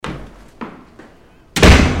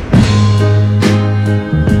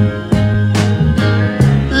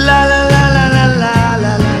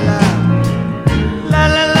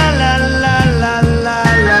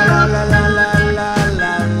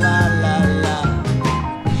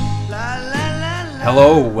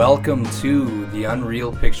Hello, welcome to the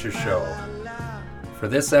Unreal Picture Show. For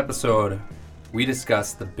this episode, we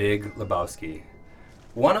discuss The Big Lebowski,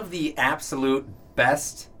 one of the absolute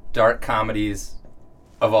best dark comedies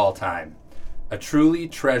of all time, a truly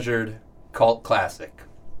treasured cult classic.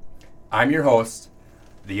 I'm your host,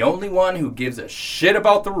 the only one who gives a shit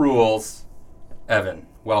about the rules, Evan.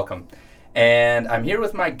 Welcome. And I'm here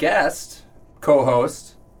with my guest,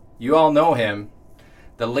 co-host, you all know him,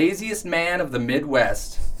 the laziest man of the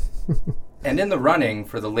Midwest, and in the running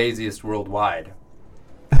for the laziest worldwide.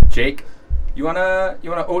 Jake, you wanna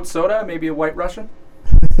oat soda, maybe a White Russian?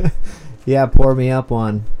 Yeah, pour me up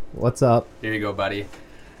one. What's up? Here you go, buddy.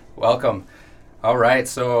 Welcome. All right,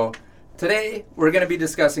 so today we're going to be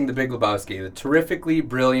discussing The Big Lebowski, the terrifically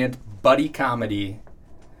brilliant buddy comedy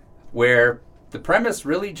where the premise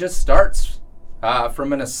really just starts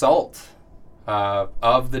from an assault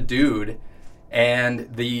of the dude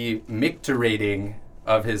and the micturating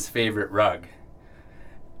of his favorite rug.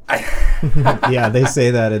 Yeah, they say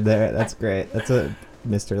that in there. That's great. That's a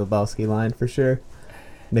Mr. Lebowski line for sure.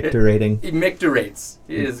 Micturating. He micturates.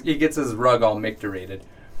 He gets his rug all micturated.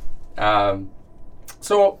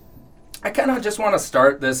 So I kind of just want to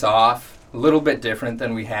start this off a little bit different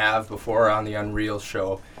than we have before on the Unreal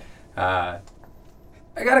show. I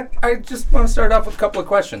just want to start off with a couple of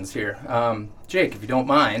questions here. Jake, if you don't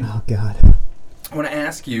mind. Oh, God. I want to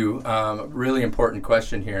ask you a really important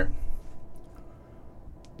question here.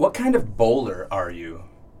 What kind of bowler are you?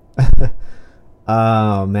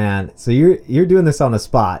 Oh, man. So you're doing this on the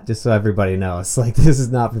spot, just so everybody knows. Like, this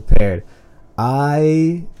is not prepared.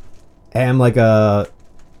 I am like a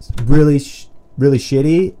really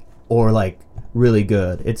shitty or like really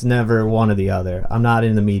good. It's never one or the other. I'm not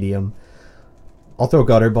in the medium. I'll throw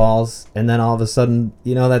gutter balls, and then all of a sudden,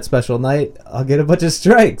 that special night, I'll get a bunch of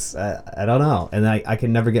strikes. I don't know. And I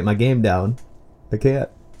can never get my game down. I can't.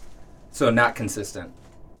 So not consistent.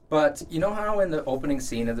 But you know how in the opening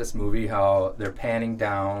scene of this movie, how they're panning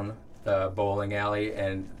down the bowling alley,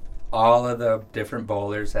 and all of the different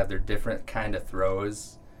bowlers have their different kind of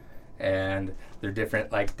throws, and their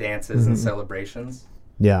different like dances and celebrations?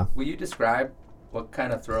 Yeah. Will you describe what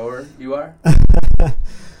kind of thrower you are?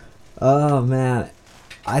 Oh, man.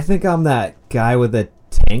 I think I'm that guy with a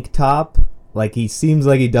tank top. Like, he seems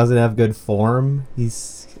like he doesn't have good form.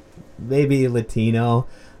 He's maybe Latino,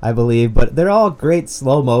 I believe. But they're all great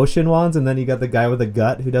slow motion ones. And then you got the guy with a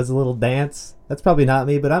gut who does a little dance. That's probably not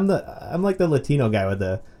me, but I'm like the Latino guy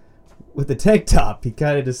with the tank top. He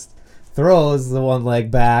kind of just throws the one leg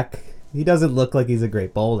back. He doesn't look like he's a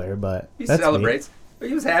great bowler, but He that's celebrates. me. But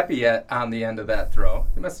he was happy on the end of that throw.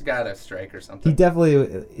 He must have got a strike or something. He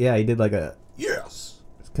definitely, yeah, he did like a yes,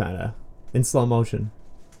 kind of in slow motion.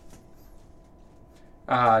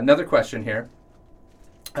 Another question here.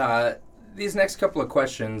 These next couple of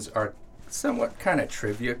questions are somewhat kind of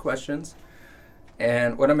trivia questions,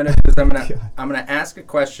 and what I'm going to do is I'm going to ask a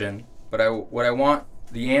question, but what I want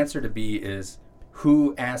the answer to be is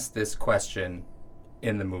who asked this question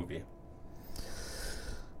in the movie.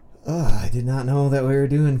 Oh, I did not know that we were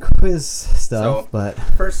doing quiz stuff, but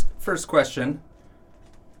first question.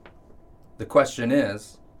 The question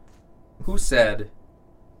is, who said,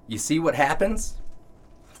 "You see what happens"?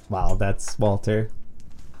 Wow, that's Walter.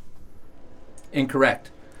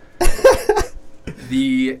 Incorrect.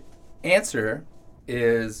 The answer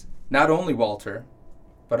is not only Walter,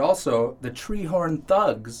 but also the Treehorn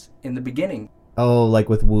Thugs in the beginning. Oh, like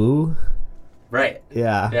with Woo? Right.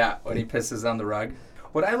 Yeah. Yeah, when he pisses on the rug.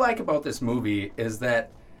 What I like about this movie is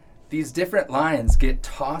that these different lines get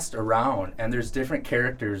tossed around, and there's different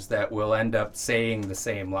characters that will end up saying the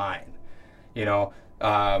same line.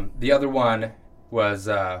 The other one was,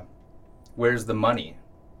 "Where's the money?"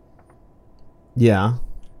 Yeah.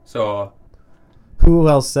 So who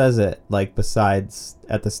else says it, like, besides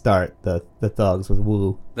at the start, the thugs with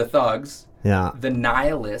Woo? the thugs, Yeah. the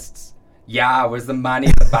nihilists, "Yeah, where's the money,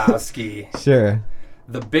 Lebowski?" Sure.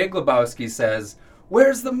 The Big Lebowski says,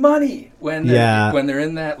 "Where's the money?" When they're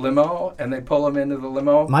in that limo and they pull him into the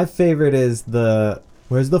limo. My favorite is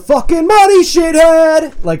 "Where's the fucking money,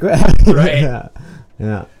 shithead?" Like, Right.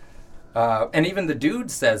 Yeah. And even the dude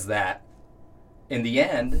says that in the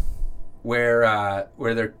end, where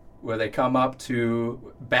they come up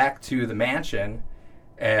back to the mansion,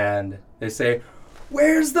 and they say,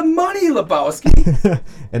 "Where's the money, Lebowski?"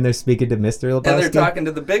 And they're speaking to Mr. Lebowski? And they're talking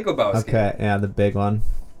to the Big Lebowski. Okay, yeah, the big one.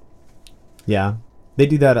 Yeah. They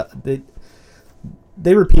do that.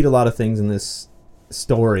 They repeat a lot of things in this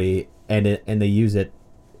story, and they use it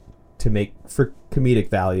to make for comedic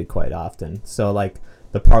value quite often. So, like,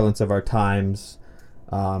 the parlance of our times,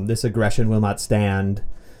 this aggression will not stand.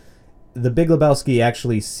 the Big Lebowski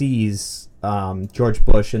actually sees George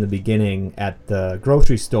Bush in the beginning at the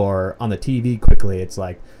grocery store on the TV quickly. It's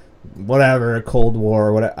like, whatever, Cold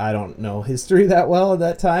War, what, I don't know history that well at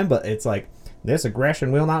that time, but it's like, this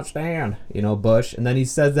aggression will not stand, Bush. And then he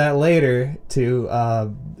says that later to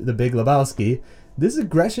the Big Lebowski, this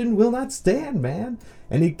aggression will not stand, man.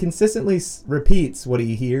 And he consistently repeats what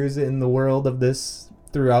he hears in the world of this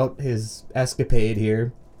throughout his escapade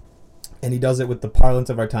here. And he does it with the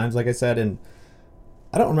parlance of our times, like I said. And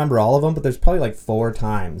I don't remember all of them, but there's probably like 4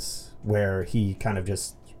 times where he kind of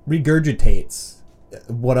just regurgitates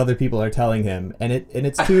what other people are telling him. And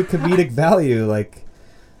it's to comedic value, like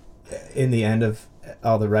in the end of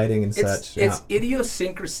all the writing and such. It's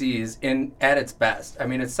idiosyncrasies at its best. I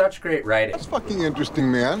mean, it's such great writing. That's fucking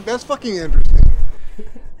interesting, man. That's fucking interesting.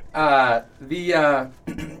 Okay,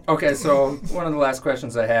 so one of the last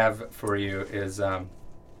questions I have for you is,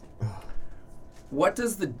 what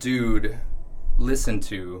does the dude listen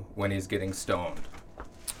to when he's getting stoned?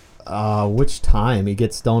 Which time? He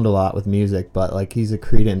gets stoned a lot with music, but like he's a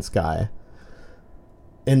Creedence guy.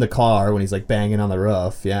 In the car when he's like banging on the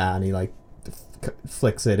roof, yeah, and he like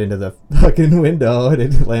flicks it into the fucking window and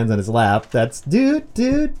it lands on his lap. That's do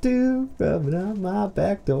rubbing on my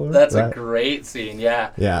back door. That's right. A great scene,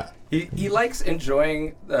 yeah. Yeah. He likes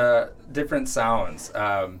enjoying the different sounds.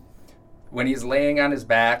 When he's laying on his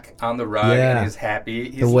back on the rug and he's happy.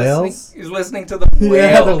 He's the whales? He's listening to the whales.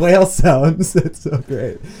 Yeah, the whale sounds. That's so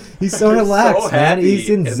great. He's so relaxed, so man. He's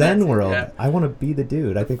in and Zen world. Yeah. I want to be the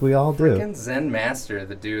dude. I think we all do. Freaking Zen master,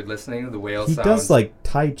 the dude listening to the whale sounds. He does like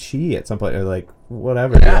Tai Chi at some point, or like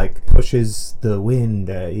whatever. Yeah. He like pushes the wind.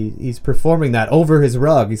 He's performing that over his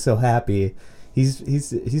rug. He's so happy.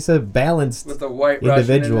 He's a balanced with the white individual.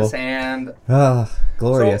 Russian in his hand. Ah,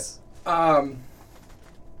 glorious. So,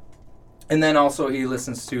 and then also he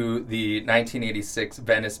listens to the 1986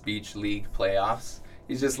 Venice Beach League playoffs.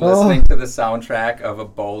 He's just listening to the soundtrack of a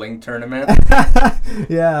bowling tournament.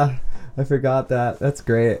 Yeah, I forgot that. That's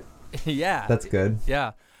great. Yeah, that's good.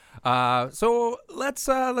 Yeah. So let's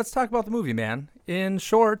talk about the movie, man. In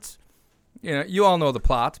short, you all know the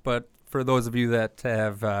plot, but for those of you that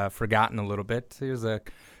have forgotten a little bit, here's a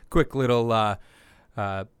quick little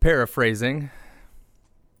paraphrasing.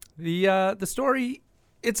 The story.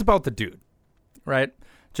 It's about the dude, right?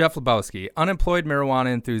 Jeff Lebowski, unemployed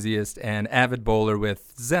marijuana enthusiast and avid bowler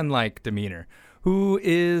with Zen-like demeanor, who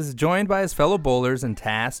is joined by his fellow bowlers and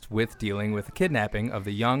tasked with dealing with the kidnapping of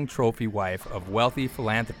the young trophy wife of wealthy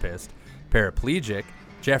philanthropist, paraplegic,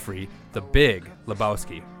 Jeffrey the Big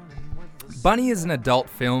Lebowski. Bunny is an adult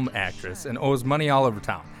film actress and owes money all over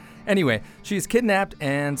town. Anyway, she's kidnapped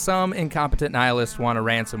and some incompetent nihilists want a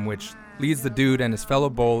ransom, which leads the dude and his fellow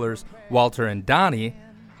bowlers, Walter and Donnie,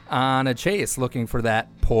 on a chase looking for that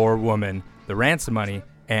poor woman, the ransom money,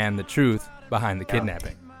 and the truth behind the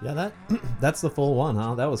kidnapping. Yeah, that's the full one,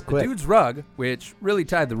 huh? That was quick. The dude's rug, which really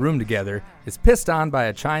tied the room together, is pissed on by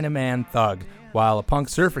a Chinaman thug, while a punk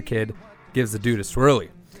surfer kid gives the dude a swirly.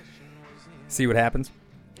 See what happens?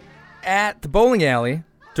 At the bowling alley,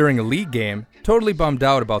 during a league game, totally bummed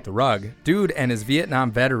out about the rug, dude and his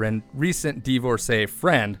Vietnam veteran, recent divorcee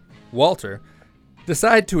friend, Walter,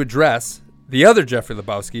 decide to address the other Jeffrey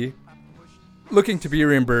Lebowski, looking to be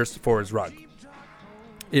reimbursed for his rug.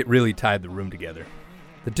 It really tied the room together.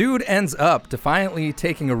 The dude ends up defiantly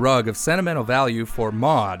taking a rug of sentimental value for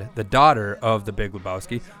Maud, the daughter of the Big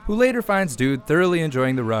Lebowski, who later finds dude thoroughly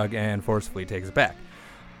enjoying the rug and forcefully takes it back.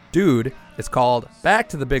 Dude is called back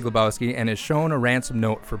to the Big Lebowski and is shown a ransom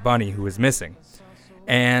note for Bunny, who is missing.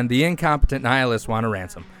 And the incompetent nihilists want a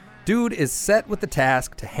ransom. Dude is set with the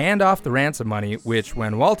task to hand off the ransom money, which,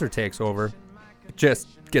 when Walter takes over, just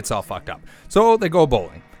gets all fucked up. So they go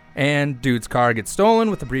bowling, and Dude's car gets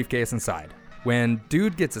stolen with the briefcase inside. When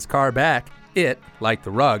Dude gets his car back, it, like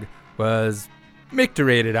the rug, was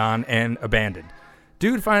micturated on and abandoned.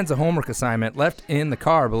 Dude finds a homework assignment left in the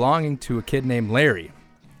car belonging to a kid named Larry.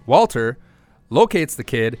 Walter locates the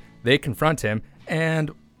kid, they confront him,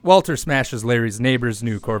 and Walter smashes Larry's neighbor's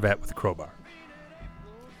new Corvette with a crowbar.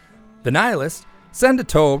 The nihilists send a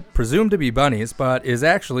tow, presumed to be Bunny's, but is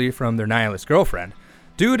actually from their nihilist girlfriend.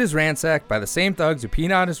 Dude is ransacked by the same thugs who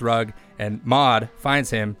pee on his rug, and Maud finds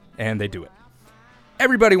him, and they do it.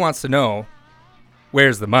 Everybody wants to know,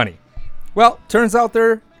 where's the money? Well, turns out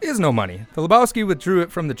there is no money. The Lebowski withdrew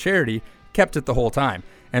it from the charity, kept it the whole time,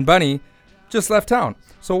 and Bunny just left town.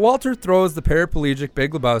 So Walter throws the paraplegic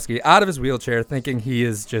Big Lebowski out of his wheelchair, thinking he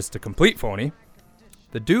is just a complete phony.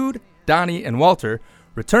 The dude, Donnie, and Walter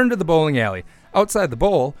return to the bowling alley. Outside the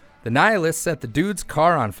bowl, the nihilists set the dude's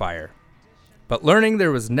car on fire. But learning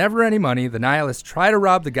there was never any money, the nihilists try to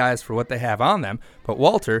rob the guys for what they have on them, but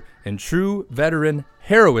Walter, in true veteran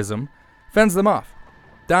heroism, fends them off.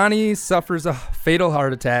 Donnie suffers a fatal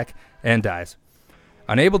heart attack and dies.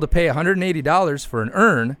 Unable to pay $180 for an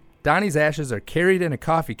urn, Donnie's ashes are carried in a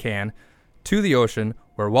coffee can to the ocean,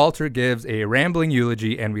 where Walter gives a rambling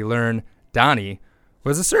eulogy, and we learn Donnie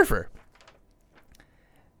was a surfer.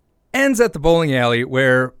 Ends at the bowling alley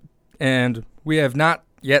and we have not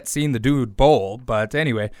yet seen the dude bowl, but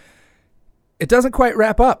anyway, it doesn't quite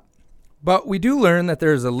wrap up. But we do learn that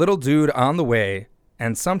there's a little dude on the way,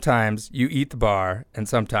 and sometimes you eat the bar, and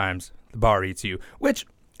sometimes the bar eats you, which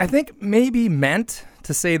I think maybe meant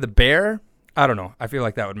to say the bear. I don't know. I feel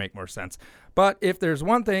like that would make more sense. But if there's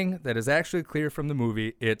one thing that is actually clear from the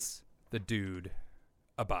movie, it's the dude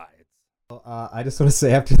abides. I just want to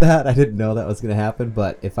say after that, I didn't know that was going to happen,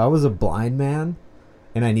 but if I was a blind man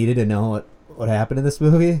and I needed to know what happened in this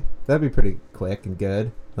movie, that'd be pretty quick and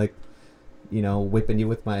good. Like, whipping you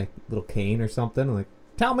with my little cane or something. Like,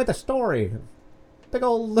 tell me the story. Big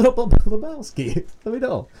old little Lebowski. Let me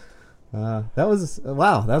know. That was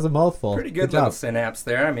a mouthful. Pretty good little synapse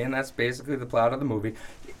there. I mean, that's basically the plot of the movie.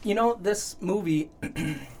 This movie,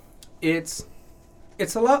 it's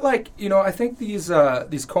a lot like, I think these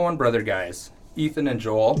Coen brother guys, Ethan and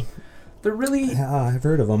Joel, they're really... Yeah, I've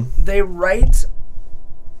heard of them. They write...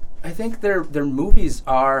 I think their movies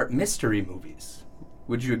are mystery movies.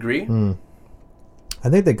 Would you agree? I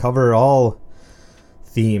think they cover all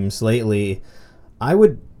themes lately.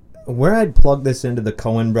 Where I'd plug this into the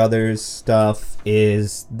Coen brothers stuff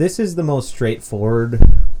is this is the most straightforward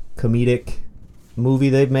comedic movie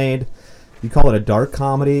they've made. You call it a dark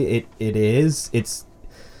comedy. It is. It's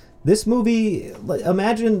this movie.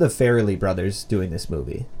 Imagine the Farrelly brothers doing this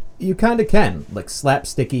movie. You kind of can, like,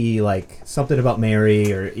 slapsticky, like Something About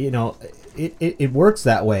Mary, or it works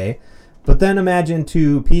that way. But then imagine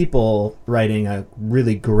two people writing a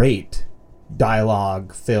really great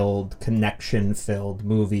dialogue-filled, connection-filled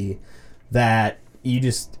movie that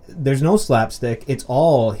there's no slapstick. It's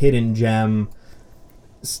all hidden gem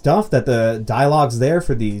stuff that the dialogue's there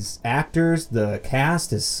for these actors. The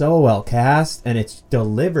cast is so well cast, and it's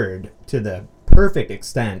delivered to the perfect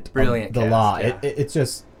extent. Brilliant of the cast, law. yeah.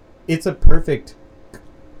 It's a perfect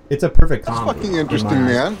comedy. That's fucking interesting,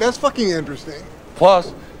 man. That's fucking interesting.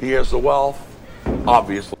 Plus, he has the wealth,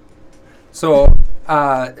 obviously. So,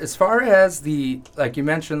 as far as like you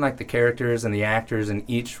mentioned, like the characters and the actors in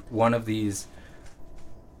each one of these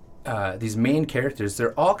main characters,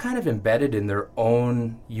 they're all kind of embedded in their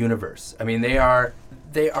own universe. I mean, they are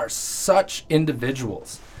such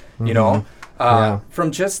individuals,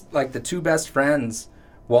 from just like the two best friends,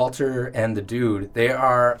 Walter and the dude.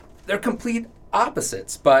 They're complete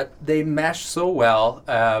opposites, but they mesh so well.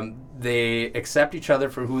 They accept each other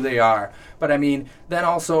for who they are. But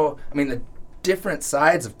the different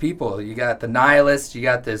sides of people. You got the nihilist, you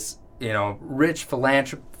got this, rich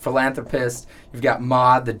philanthropist. You've got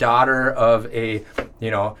Maud, the daughter of a,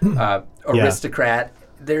 aristocrat.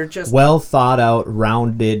 They're just well thought out,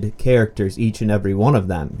 rounded characters, each and every one of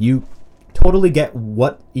them. You totally get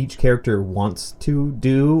what each character wants to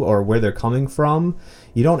do or where they're coming from.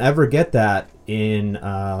 You don't ever get that in,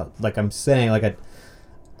 like I'm saying, like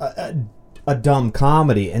a dumb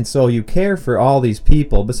comedy. And so you care for all these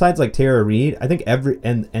people. Besides, like, Tara Reid, I think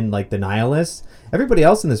and like the nihilists, everybody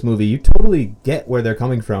else in this movie, you totally get where they're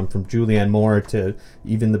coming from Julianne Moore to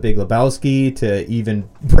even the Big Lebowski to even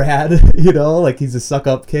Brad, like he's a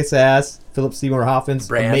suck-up kiss-ass. Philip Seymour Hoffman's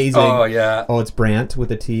Brandt. amazing. Oh, yeah. Oh, it's Brandt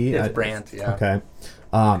with a T? It's Brandt, yeah. Okay.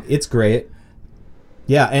 It's great.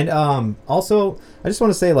 Yeah, and also, I just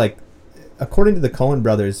want to say, like, according to the Coen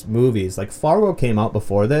brothers movies, like, Fargo came out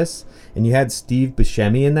before this, and you had Steve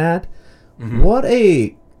Buscemi in that. Mm-hmm. What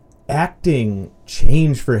a acting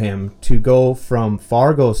change for him to go from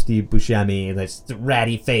Fargo Steve Buscemi, this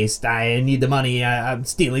ratty faced, I need the money, I'm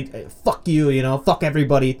stealing, fuck you, fuck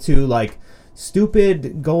everybody, to like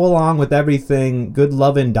stupid, go along with everything, good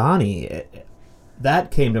loving Donnie.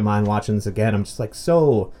 That came to mind watching this again. I'm just like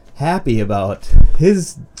so happy about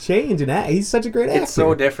his change, and he's such a great actor. It's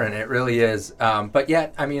so different, it really is. But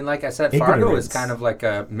yet, I mean, like I said, Fargo is kind of like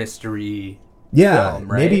a mystery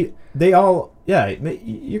film, right? Maybe they all,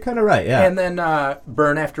 you're kind of right, yeah. And then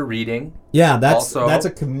Burn After Reading. Yeah, that's a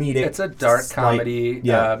comedic. It's a dark comedy,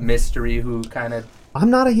 mystery who kind of...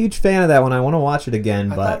 I'm not a huge fan of that one. I want to watch it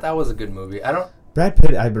again, I thought that was a good movie. Brad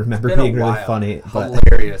Pitt, I remember being really funny.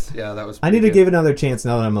 Hilarious. Yeah, that was I need to give it another chance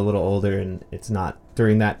now that I'm a little older, and it's not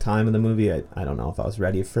during that time of the movie. I don't know if I was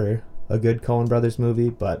ready for a good Coen Brothers movie,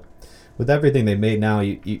 but with everything they've made now,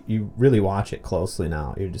 you really watch it closely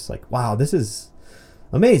now. You're just like, wow, this is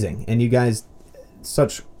amazing. And you guys,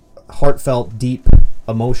 such heartfelt, deep,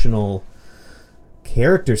 emotional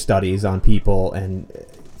character studies on people and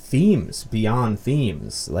themes beyond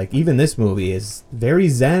themes. Like, even this movie is very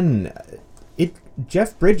zen.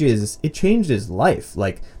 Jeff Bridges, it changed his life.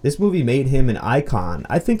 Like, this movie made him an icon.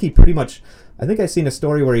 I think I seen a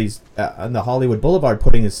story where he's on the Hollywood Boulevard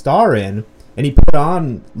putting his star in, and he put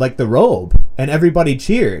on, like, the robe, and everybody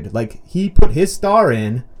cheered. Like, he put his star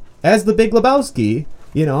in as the Big Lebowski,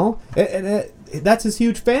 you know? And that's his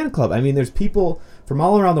huge fan club. I mean, there's people from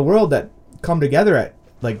all around the world that come together at,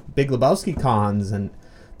 like, Big Lebowski cons, and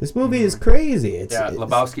this movie is crazy. It's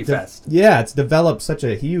Lebowski Fest. Yeah, it's developed such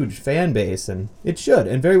a huge fan base, and it should,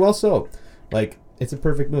 and very well so. Like, it's a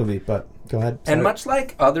perfect movie, but go ahead. Sorry. And much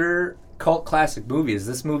like other cult classic movies,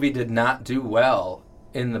 this movie did not do well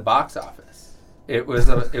in the box office. It was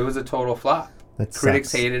a total flop.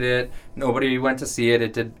 Critics hated it. Nobody went to see it.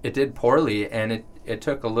 It did poorly, and it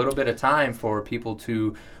took a little bit of time for people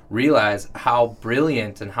to realize how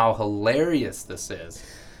brilliant and how hilarious this is.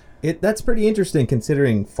 That's pretty interesting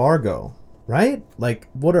considering Fargo, right? Like,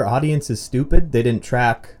 what are audiences stupid? They didn't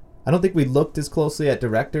track. I don't think we looked as closely at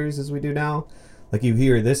directors as we do now. Like, you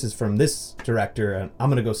hear this is from this director, and I'm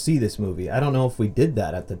going to go see this movie. I don't know if we did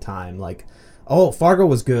that at the time. Like, oh, Fargo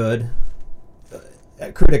was good.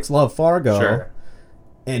 Critics love Fargo. Sure.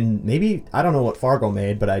 And maybe, I don't know what Fargo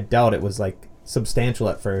made, but I doubt it was, like, substantial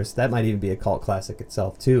at first. That might even be a cult classic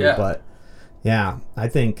itself, too. Yeah. But, yeah, I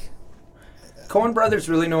think Coen brothers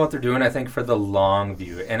really know what they're doing, I think, for the long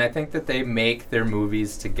view. And I think that they make their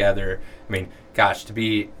movies together. I mean, gosh, to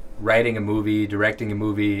be writing a movie, directing a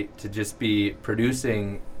movie, to just be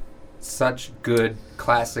producing such good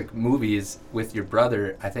classic movies with your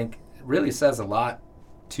brother, I think really says a lot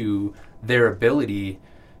to their ability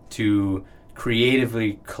to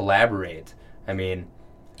creatively collaborate. I mean,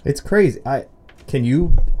 it's crazy. Can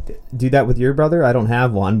you do that with your brother? I don't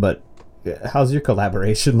have one, but how's your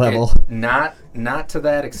collaboration level? Not to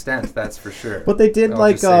that extent, that's for sure. But they did,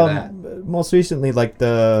 like, most recently, like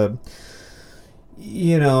the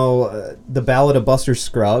Ballad of Buster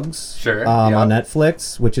Scruggs, sure, on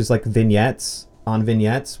Netflix, which is like vignettes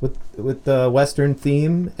with the Western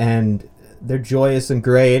theme, and they're joyous and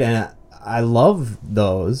great, and I love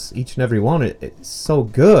those, each and every one. It's so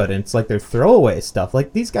good, and it's like they're throwaway stuff.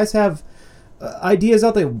 Like, these guys have ideas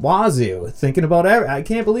out the wazoo, thinking about I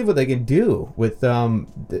can't believe what they can do with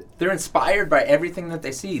they're inspired by everything that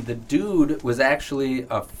they see. The dude was actually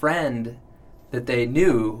a friend that they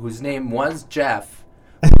knew, whose name was Jeff,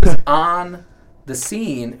 who was on the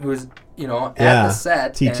scene, who was at the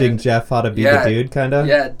set, teaching Jeff how to be the dude, kind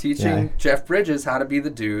of. Teaching Jeff Bridges how to be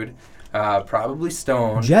the dude, probably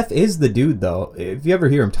stoned. Jeff is the dude, though. If you ever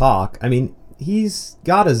hear him talk, I mean, he's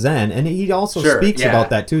got a zen, and he also speaks about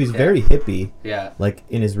that too. He's very hippie, like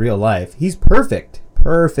in his real life. He's perfect.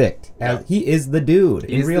 He is the dude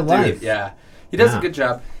in real life. Yeah, he does a good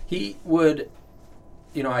job. He would,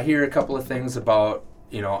 I hear a couple of things about,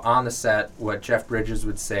 on the set, what Jeff Bridges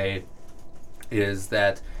would say is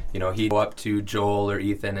that, he'd go up to Joel or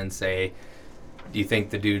Ethan and say, do you think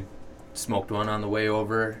the dude smoked one on the way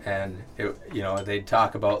over? And they'd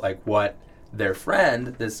talk about, like, what their friend,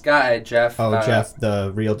 this guy, Jeff. Oh, Jeff,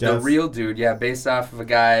 the real Jeff? The real dude, based off of a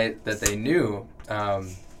guy that they knew.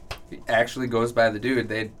 Actually goes by the dude.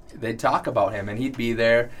 They'd talk about him, and he'd be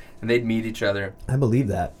there, and they'd meet each other. I believe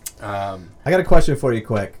that. I got a question for you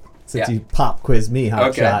quick, since you pop quiz me,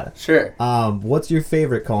 hotshot. Okay, sure. What's your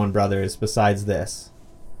favorite Coen brothers besides this?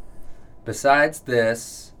 Besides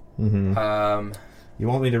this, mm-hmm. You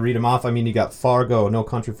want me to read them off? I mean, you got Fargo, No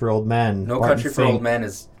Country for Old Men. No Country for Old Men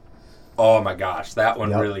is, oh my gosh, that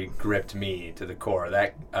one really gripped me to the core.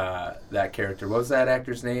 That character. What was that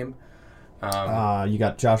actor's name? You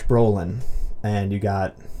got Josh Brolin, and you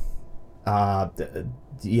got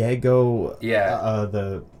Diego. Yeah.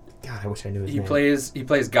 God, I wish I knew his name. He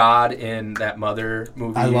plays God in that Mother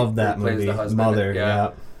movie. I love that movie. Plays the husband. Mother.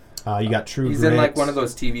 Yeah. You got True He's Grit. in like one of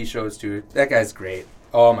those TV shows too. That guy's great.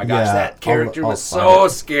 Oh my gosh, that character was so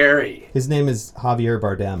scary. His name is Javier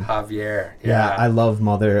Bardem. Javier. Yeah, I love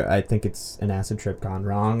Mother. I think it's an acid trip gone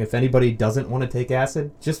wrong. If anybody doesn't want to take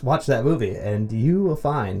acid, just watch that movie, and you will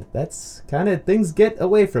find that's kind of things get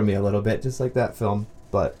away from me a little bit, just like that film.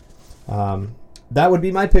 But that would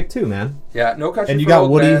be my pick too, man. Yeah, No Country for Old Men. And you got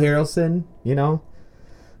Woody Harrelson.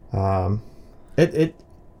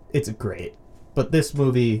 It's great, but this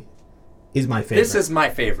movie is my favorite. This is my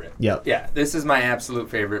favorite. Yep. Yeah, this is my absolute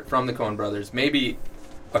favorite from the Coen brothers. Maybe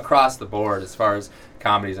across the board as far as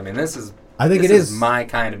comedies. I mean, this is my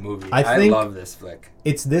kind of movie. I love this flick.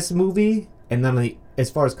 It's this movie, and then as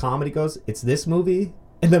far as comedy goes, it's this movie,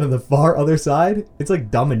 And then on the far other side, it's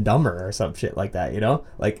like Dumb and Dumber or some shit like that, you know?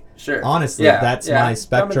 Like, Sure. honestly, Yeah, that's yeah. my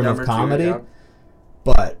spectrum Dumb and of Dumber comedy. too, yeah.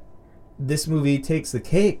 But this movie takes the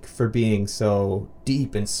cake for being so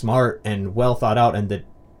deep and smart and well thought out. And the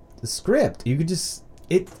script, you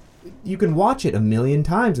can watch it a million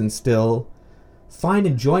times and still find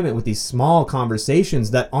enjoyment with these small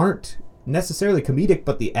conversations that aren't necessarily comedic,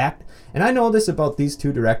 but the act. And I know this about these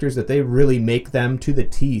two directors, that they really make them to the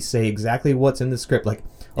T say exactly what's in the script. Like,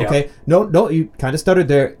 okay, no, you kind of stuttered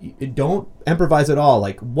there. You don't improvise at all.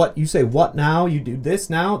 Like, what you say, what now? You do this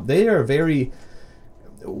now? They are very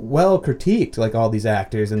well critiqued, like all these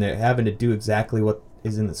actors, and they're having to do exactly what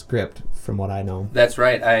is in the script, from what I know. That's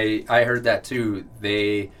right. I heard that too.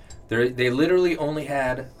 They literally only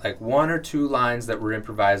had like 1 or 2 lines that were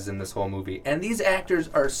improvised in this whole movie. And these actors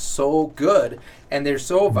are so good, and they're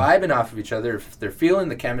so vibing off of each other. If they're feeling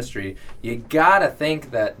the chemistry, you gotta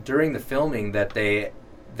think that during the filming that they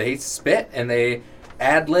spit and they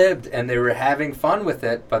ad-libbed and they were having fun with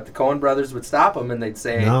it, but the Coen brothers would stop them and they'd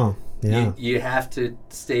say, no, yeah. you have to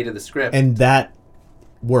stay to the script. And that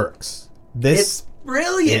works. It's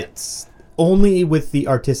brilliant. It's only with the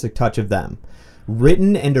artistic touch of them.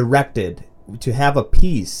 Written and directed, to have a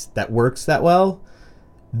piece that works that well,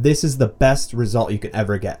 this is the best result you could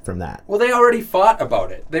ever get from that. Well, they already fought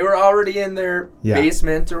about it. They were already in their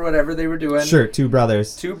basement or whatever they were doing. Sure, two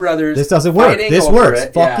brothers. This doesn't work. This works.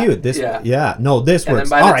 Fuck you. This works. And works. then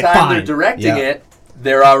by the time they're directing it,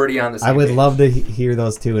 they're already on the same I would page. love to hear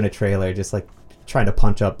those two in a trailer, just like trying to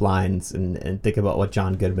punch up lines and think about what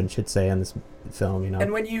John Goodman should say on this film, you know.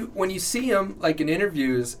 And when you see them, like in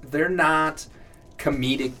interviews, they're not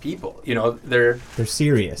comedic people, you know. They're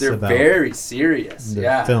serious. They're about very serious.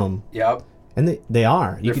 the film. Yep. And they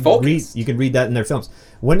are. They're focused. You can read that in their films.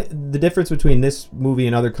 When the difference between this movie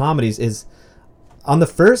and other comedies is, on the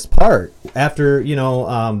first part, after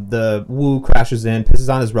the Wu crashes in,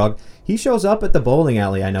 pisses on his rug, he shows up at the bowling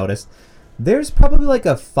alley. I noticed there's probably like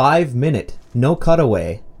a 5-minute no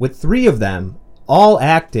cutaway with 3 of them all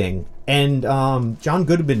acting. And John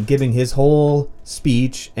Goodman giving his whole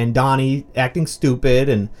speech, and Donnie acting stupid,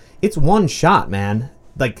 and it's one shot, man.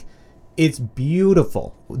 Like, it's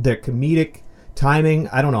beautiful. Their comedic timing.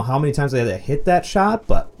 I don't know how many times they had to hit that shot,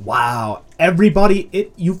 but wow,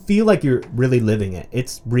 everybody, you feel like you're really living it.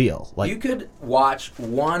 It's real. Like, you could watch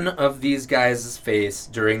one of these guys' face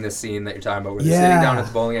during the scene that you're talking about, where they're sitting down at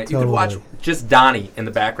the bowling alley. Totally. You could watch just Donnie in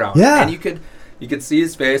the background, and you could see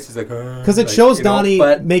his face. He's like, because it shows Donnie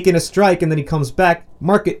making a strike, and then he comes back,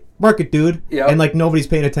 mark it, dude, and like nobody's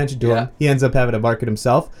paying attention to him. He ends up having to mark it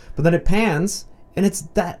himself. But then it pans, and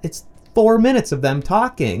it's 4 minutes of them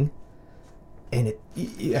talking, and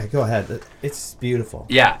go ahead. It's beautiful.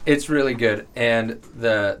 Yeah, it's really good, and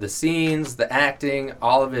the scenes, the acting,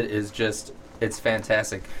 all of it is just, it's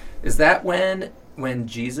fantastic. Is that when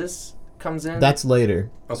Jesus comes in? That's later.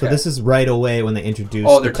 Okay. So this is right away when they introduce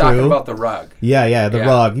they're talking about the rug. Yeah, the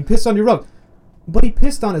rug. He pissed on your rug. But he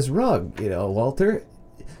pissed on his rug, Walter.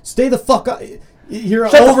 Stay the fuck up. You're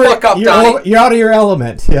Shut the fuck up, Donnie. You're out of your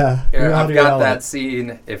element. Yeah. Here, I've got that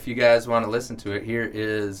scene. If you guys want to listen to it, here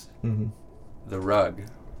is the rug.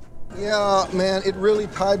 Yeah, man, it really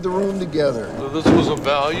tied the room together. So this was a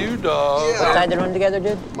valued, Yeah. What tied the room together,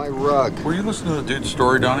 dude? My rug. Were you listening to the dude's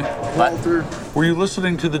story, Donnie? Walter. Were you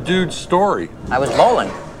listening to the dude's story? I was bowling.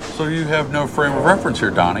 So you have no frame of reference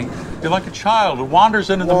here, Donnie. You're like a child who wanders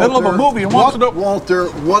in the middle of a movie and wants to know... Walter,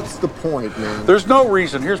 what's the point, man? There's no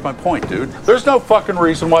reason. Here's my point, dude. There's no fucking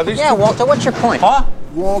reason why these... Yeah, Walter, what's your point? Huh?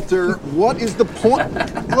 Walter, what is the point?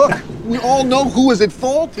 Look, we all know who is at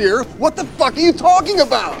fault here. What the fuck are you talking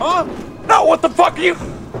about? Huh? No, what the fuck are you...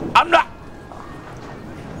 I'm not...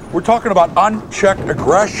 We're talking about unchecked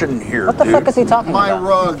aggression here, What the dude. fuck is he talking My about?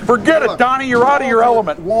 rug. Forget Look, it, Donnie. You're out of your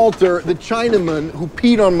element. Walter, the Chinaman who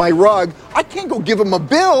peed on my rug, I can't go give him a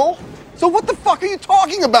bill. So what the fuck are you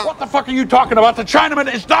talking about? What the fuck are you talking about? The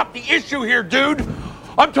Chinaman is not the issue here, dude.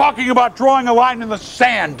 I'm talking about drawing a line in the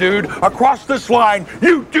sand, dude. Across this line,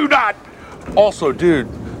 you do not. Also, dude,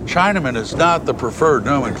 Chinaman is not the preferred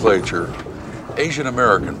nomenclature. Asian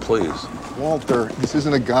American, please. Walter, this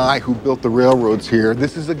isn't a guy who built the railroads here.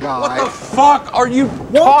 This is a guy... What the fuck are you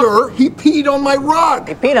Walter, he peed on my rug.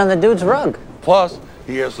 He peed on the dude's rug. Plus,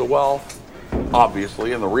 he has the wealth,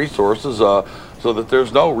 obviously, and the resources, so that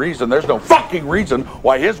there's no fucking reason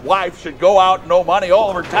why his wife should go out and owe money all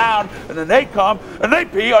over town, and then they come and they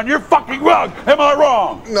pee on your fucking rug. Am I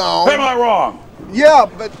wrong? No. Am I wrong? Yeah,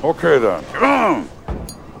 but... Okay, then.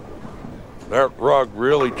 That rug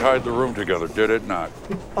really tied the room together, did it not?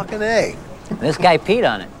 Fucking A. This guy peed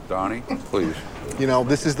on it. Donnie, please. You know,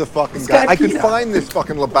 this is the fucking guy. I could find this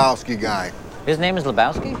fucking Lebowski guy. His name is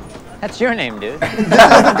Lebowski? That's your name, dude. This is the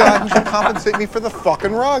guy who should compensate me for the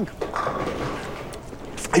fucking rug.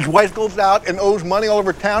 His wife goes out and owes money all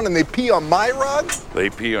over town, and they pee on my rug? They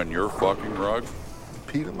pee on your fucking rug?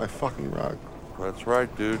 Peed on my fucking rug. That's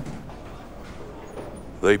right, dude.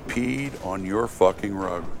 They peed on your fucking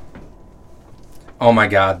rug. Oh my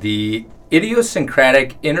God, the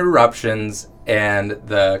idiosyncratic interruptions and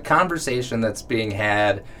the conversation that's being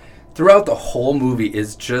had throughout the whole movie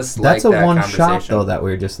is just That's like a that one conversation. shot though that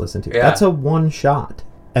we were just listening to. Yeah. That's a one shot,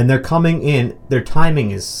 and they're coming in. Their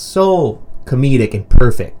timing is so comedic and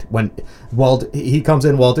perfect. When Walter comes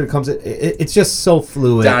in, it's just so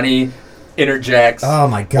fluid. Donnie interjects. Oh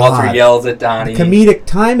my God! Walter yells at Donnie. The comedic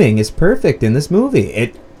timing is perfect in this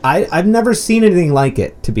movie. I've never seen anything like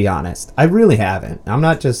it, to be honest. I really haven't. I'm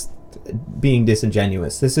not just being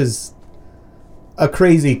disingenuous. This is a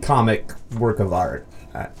crazy comic work of art.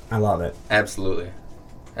 I love it. Absolutely.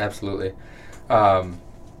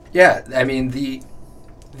 Yeah, I mean the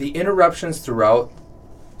interruptions throughout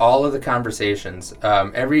all of the conversations,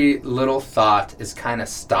 every little thought is kind of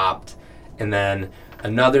stopped, and then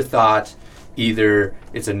another thought, either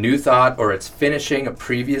it's a new thought or it's finishing a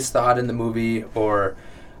previous thought in the movie, or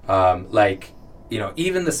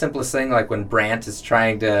even the simplest thing, like when Brandt is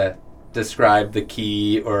trying to describe the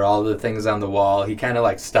key or all the things on the wall, he kind of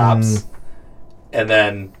like stops and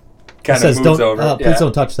then kind of moves over. Please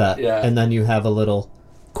don't touch that. Yeah. And then you have a little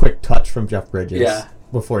quick touch from Jeff Bridges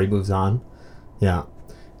before he moves on. Yeah.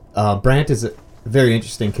 Brandt is a very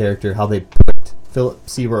interesting character, how they put Philip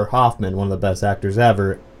Seymour Hoffman, one of the best actors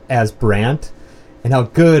ever, as Brandt, and how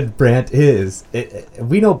good Brandt is.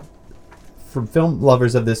 We know from film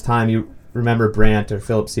lovers of this time, you remember Brandt or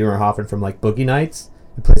Philip Seymour Hoffman from like Boogie Nights.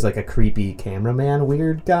 He plays like a creepy cameraman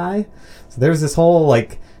weird guy. So there was this whole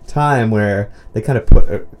like time where they kind of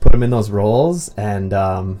put him in those roles,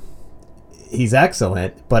 and he's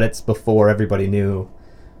excellent, but it's before everybody knew,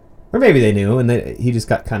 or maybe they knew, and he just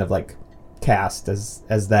got kind of like cast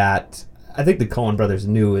as that. I think the Coen brothers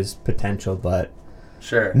knew his potential, but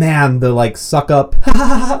Sure. man, the like suck up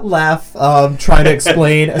laugh, trying to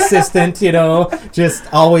explain assistant,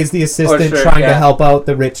 just always the assistant trying to help out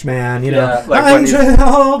the rich man,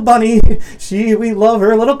 like Bunny, we love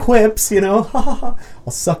her little quips, I'll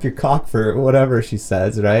suck your cock for whatever she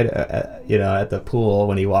says, right? At the pool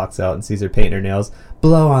when he walks out and sees her painting her nails,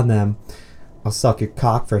 blow on them. I'll suck your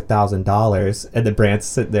cock for $1,000, and the Brandt's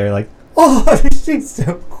sitting there like, oh, she's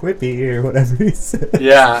so quippy or whatever he said.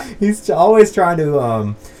 Yeah. He's always trying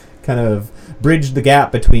to kind of bridge the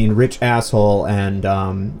gap between rich asshole and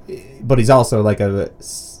but he's also like a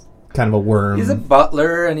kind of a worm. He's a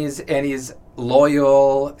butler, and he's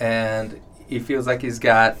loyal, and he feels like he's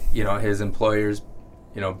got his employer's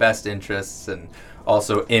best interests and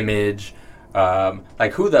also image.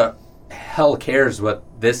 Like, who the hell cares what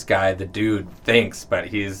this guy, the dude, thinks? But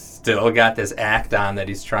he's still got this act on that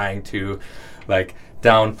he's trying to like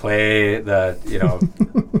downplay the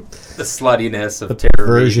the sluttiness of the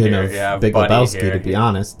version of Big Lebowski. To be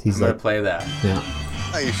honest, he's gonna play that. Yeah.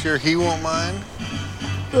 Are you sure he won't mind?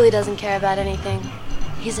 Willie doesn't care about anything.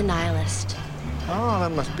 He's a nihilist. Oh,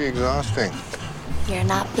 that must be exhausting. You're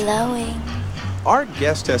not blowing. Our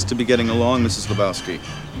guest has to be getting along, Mrs. Lebowski.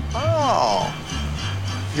 Oh,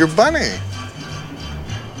 you're Bunny.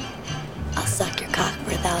 I'll suck your cock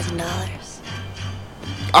for $1,000.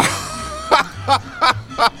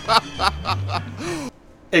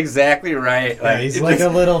 Exactly right. Yeah, he's like a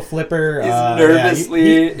little flipper. He's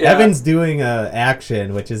nervously. Evan's doing a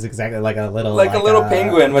action, which is exactly like a little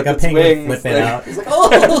penguin with its wings flipping out. He's like,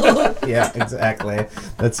 oh, yeah, exactly.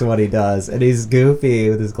 That's what he does, and he's goofy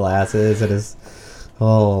with his glasses and his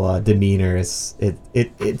whole demeanor. It's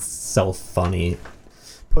so funny.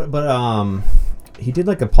 But he did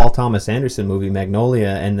like a Paul Thomas Anderson movie,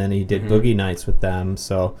 Magnolia, and then he did Boogie Nights with them.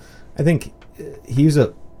 So I think he's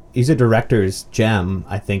a director's gem.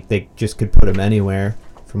 I think they just could put him anywhere,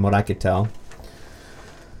 from what I could tell.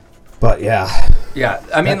 But yeah.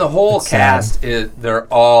 I mean, the whole cast they're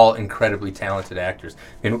all incredibly talented actors.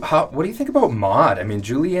 I mean, what do you think about Maude? I mean,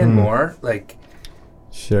 Julianne Moore, like,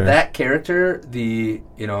 sure, that character, the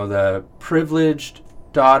privileged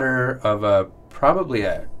daughter of probably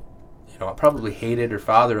hated her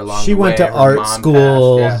father along the way. She went to her art mom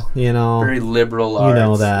school, passed, very liberal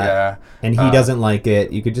arts. That. And he doesn't like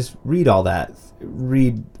it. You could just read all that.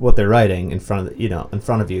 Read what they're writing in front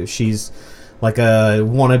of you. She's like a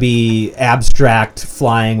wannabe abstract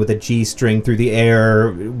flying with a G-string through the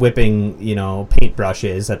air, whipping,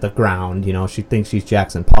 paintbrushes at the ground. She thinks she's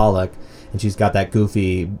Jackson Pollock, and she's got that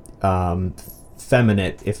goofy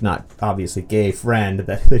effeminate, if not obviously gay friend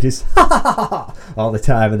that they just all the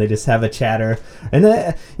time, and they just have a chatter.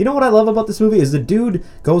 And you know what I love about this movie is the dude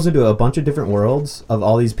goes into a bunch of different worlds of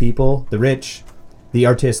all these people: the rich, the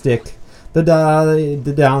artistic, the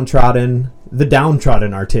downtrodden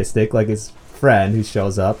artistic, like his friend who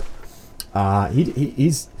shows up.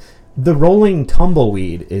 He's the rolling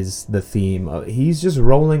tumbleweed is the theme. He's just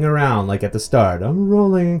rolling around, like at the start. I'm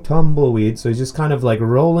rolling tumbleweed. So he's just kind of like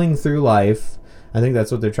rolling through life. I think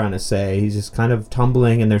that's what they're trying to say. He's just kind of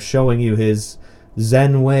tumbling, and they're showing you his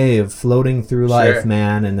Zen way of floating through life,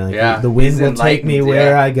 man. And like, the wind will take me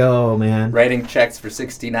where I go, man. Writing checks for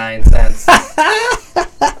 69 cents. That's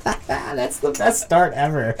the best start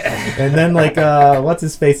ever. And then like what's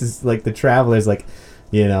his face is like the traveler's like,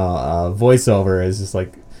 voiceover is just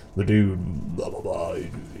like the dude blah blah blah,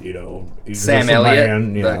 he's Sam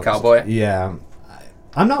Elliott, the cowboy. Yeah,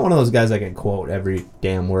 I'm not one of those guys that can quote every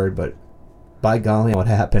damn word, but by golly, what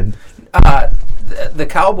happened? The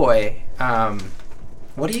cowboy,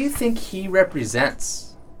 what do you think he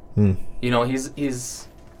represents? He's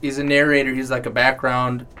a narrator. He's like a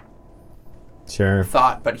background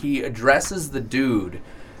thought, but he addresses the dude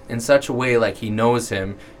in such a way like he knows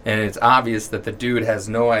him, and it's obvious that the dude has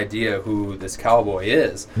no idea who this cowboy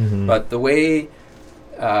is. But the way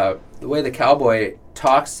the cowboy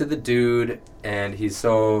talks to the dude, and he's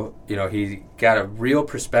so, he got a real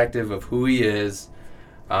perspective of who he is,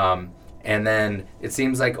 and then it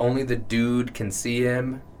seems like only the dude can see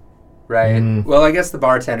him, right? Well, I guess the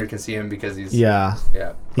bartender can see him because he's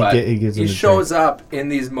but he shows up in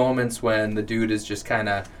these moments when the dude is just kind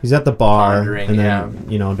of he's at the bar, and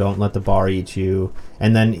then don't let the bar eat you.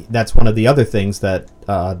 And then that's one of the other things that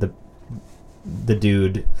the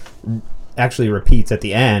dude actually repeats at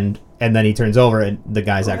the end, and then he turns over and the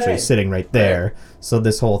guy's actually sitting right there. Right. So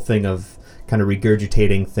this whole thing of kind of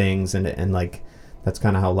regurgitating things and like that's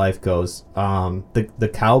kind of how life goes. The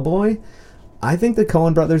cowboy, I think the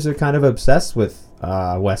Coen brothers are kind of obsessed with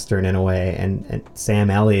Western in a way, and Sam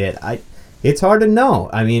Elliott. It's hard to know.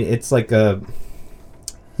 I mean, it's like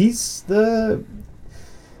he's the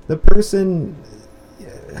person.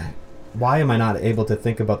 Why am I not able to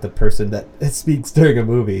think about the person that speaks during a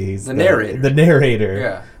movie? He's the narrator. The narrator.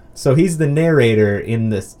 Yeah. So he's the narrator in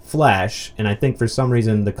this flesh, and I think for some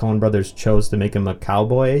reason the Coen brothers chose to make him a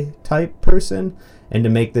cowboy type person, and to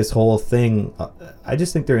make this whole thing. I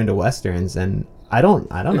just think they're into westerns, and I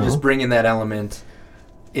don't know. They're just bringing that element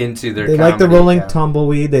into their. They like the rolling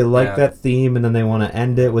tumbleweed. They like that theme, and then they want to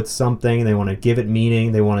end it with something. They want to give it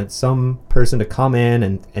meaning. They wanted some person to come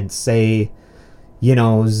in and say,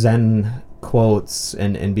 Zen quotes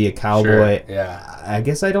and be a cowboy. Sure, yeah. I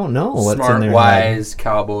guess I don't know what's smart, in their wise head.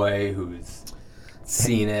 Cowboy who's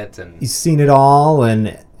seen it, and he's seen it all,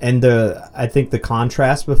 and I think the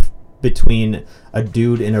contrast between a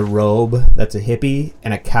dude in a robe that's a hippie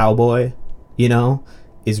and a cowboy,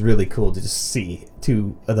 is really cool to just see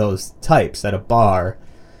two of those types at a bar.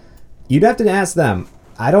 You'd have to ask them.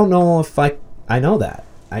 I don't know if I know that.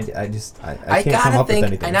 I can't come up with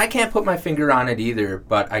anything. And I can't put my finger on it either,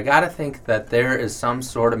 but I gotta think that there is some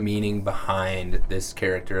sort of meaning behind this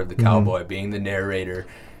character of the cowboy being the narrator.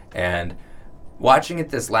 And watching it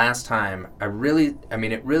this last time, it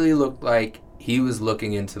really looked like he was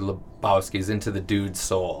looking into Lebowski's, into the dude's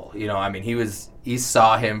soul. He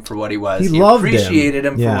saw him for what he was. He loved appreciated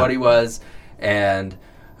him for what he was, and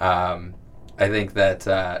I think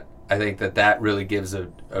that really gives a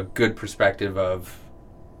good perspective of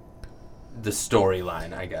the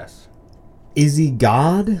storyline, I guess. Is he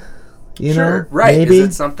God? Sure, right. Maybe? Is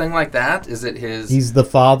it something like that? Is it his... He's the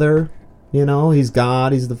father, he's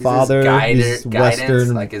God, he's the father. He's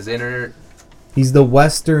Western, like his inner... He's the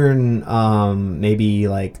Western, maybe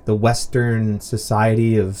like the Western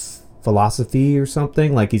society of philosophy or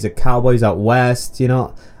something. Like he's a cowboy, he's out west,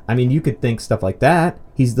 you could think stuff like that.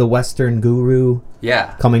 He's the Western guru.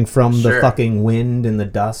 Yeah. Coming from the fucking wind and the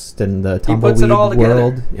dust and the tumbleweed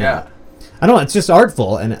world. Yeah. I know, it's just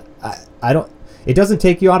artful, and I don't. It doesn't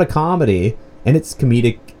take you out of comedy, and it's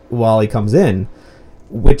comedic while he comes in,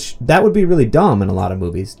 which that would be really dumb in a lot of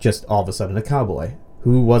movies. Just all of a sudden a cowboy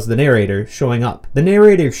who was the narrator showing up. The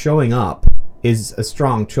narrator showing up is a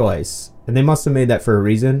strong choice, and they must have made that for a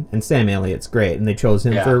reason. And Sam Elliott's great, and they chose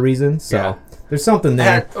him for a reason. So there's something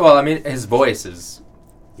there. His voice is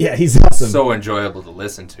he's awesome, so enjoyable to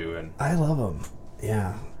listen to, and I love him.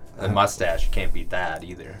 Yeah, the mustache, you can't beat that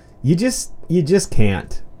either. You just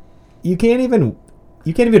can't. You can't even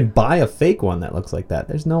buy a fake one that looks like that.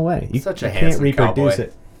 There's no way. You can't reproduce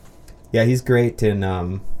it. Yeah, he's great in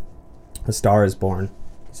A Star Is Born.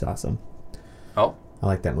 He's awesome. Oh, I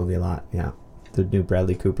like that movie a lot. Yeah. the new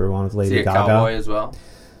Bradley Cooper one with Lady Is he a Gaga. cowboy as well?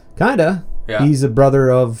 Kinda. Yeah. He's a brother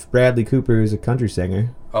of Bradley Cooper, who's a country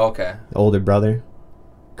singer. Oh, okay. Older brother.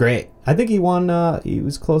 Great. I think he won. He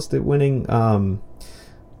was close to winning.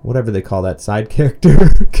 Whatever they call that side character.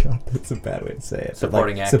 God, that's a bad way to say it.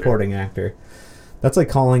 Supporting actor. Supporting actor. That's like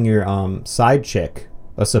calling your side chick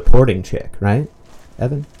a supporting chick, right,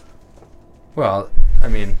 Evan? Well, I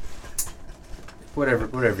mean,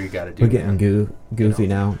 whatever you got to do. We're getting goofy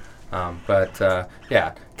now. But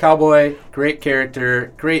yeah, cowboy, great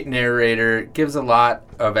character, great narrator, gives a lot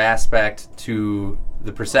of aspect to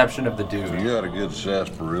the perception of the dude. You got a good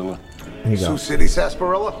sarsaparilla? Here you go. Sioux City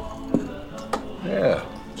sarsaparilla? Yeah,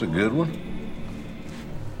 it's a good one.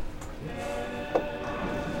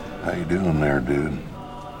 How you doing there, dude?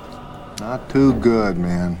 Not too good,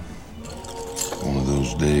 man. One of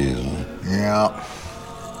those days, huh? Yeah.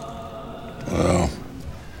 Well,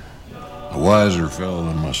 a wiser fellow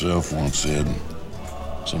than myself once said,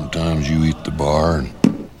 sometimes you eat the bar and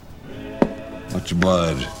much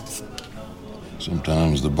obliged.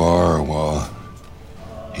 Sometimes the bar, well,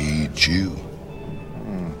 he eats you.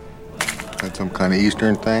 That some kind of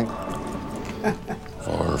Eastern thing?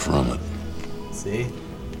 Far from it. See?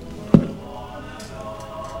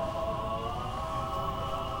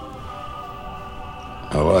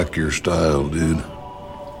 I like your style, dude.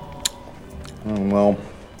 Oh, well,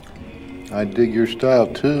 I dig your style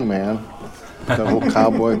too, man. That whole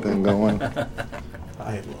cowboy thing going.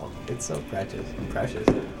 I love it. It's so precious.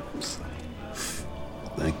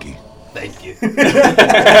 Thank you. Thank you.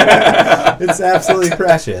 It's absolutely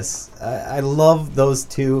precious. I love those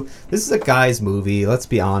two. This is a guy's movie. Let's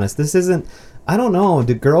be honest. This isn't. I don't know.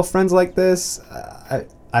 Do girlfriends like this?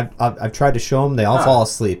 I've tried to show them. They all fall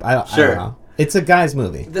asleep. I don't know. It's a guy's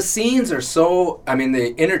movie. The scenes are so. I mean,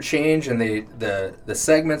 the interchange and the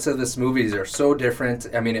segments of this movie are so different.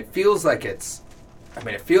 I mean, it feels like it's. a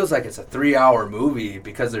 3-hour movie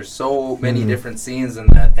because there's so many different scenes and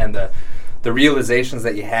the realizations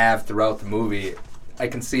that you have throughout the movie. I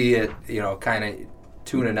can see it, kind of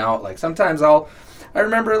tuning out. Like sometimes I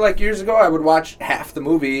remember like years ago I would watch half the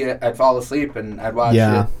movie, I'd fall asleep and I'd watch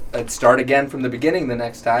it. I'd start again from the beginning the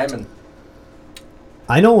next time. And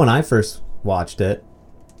I know when I first watched it,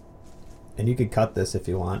 and you could cut this if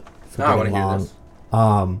you want. I want to hear this.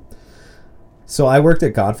 So I worked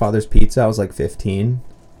at Godfather's Pizza. I was like 15,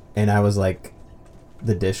 and I was like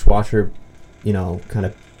the dishwasher, kind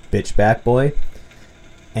of bitch back boy.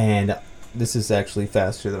 And this is actually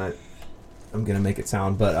faster than I'm gonna make it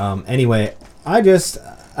sound. But anyway, I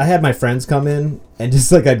had my friends come in and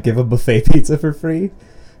just like I'd give a buffet pizza for free,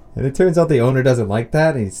 and it turns out the owner doesn't like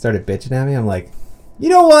that, and he started bitching at me. I'm like, you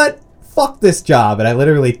know what? Fuck this job. And I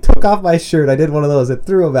literally took off my shirt. I did one of those and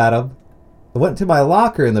threw them at him. I went to my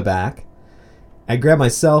locker in the back. I grabbed my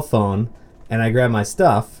cell phone and I grabbed my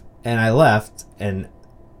stuff and I left and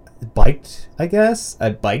biked, I guess. I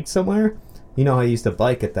biked somewhere. You know how I used to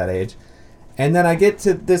bike at that age. And then I get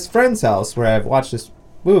to this friend's house where I've watched this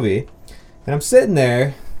movie, and I'm sitting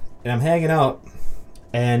there and I'm hanging out,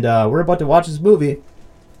 and we're about to watch this movie.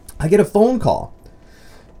 I get a phone call,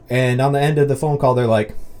 and on the end of the phone call they're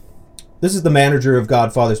like, this is the manager of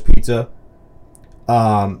Godfather's Pizza.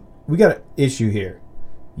 We got an issue here.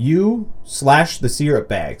 You slashed the syrup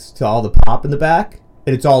bags to all the pop in the back,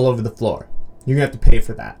 and it's all over the floor. You're going to have to pay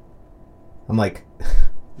for that. I'm like,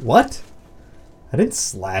 what? I didn't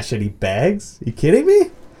slash any bags. Are you kidding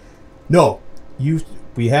me? No.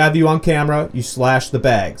 We have you on camera. You slashed the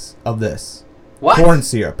bags of this. What? Corn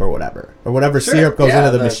syrup or whatever. Or whatever syrup goes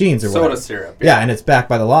into the machines or whatever. Soda syrup. Yeah, and it's back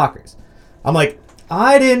by the lockers. I'm like,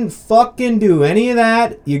 I didn't fucking do any of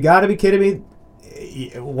that. You got to be kidding me.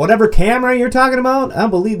 Whatever camera you're talking about, I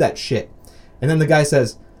don't believe that shit. And then the guy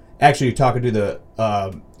says, actually, you're talking to the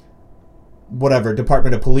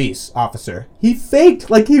Department of Police officer. He faked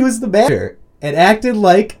like he was the manager and acted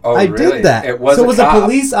like I did that. It was a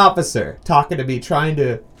police officer talking to me, trying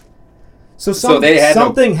to. So something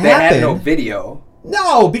happened. They had no video.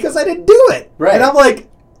 No, because I didn't do it. Right. And I'm like,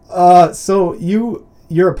 so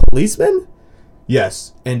you're a policeman?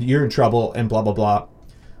 Yes, and you're in trouble and blah blah blah.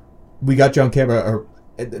 We got you on camera,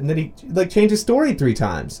 and then he like changed his story 3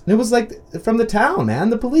 times. And it was like from the town, man,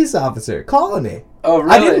 the police officer calling me. Oh,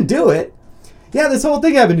 really? I didn't do it. Yeah, this whole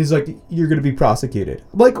thing happened. He's like, you're going to be prosecuted.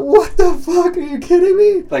 I'm like, what the fuck? Are you kidding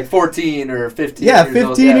me? Like 14 or 15 yeah, years 15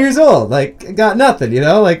 old. years old. Like, got nothing,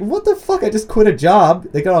 Like, what the fuck? I just quit a job.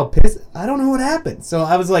 They got all pissed. I don't know what happened. So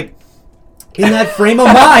I was like, in that frame of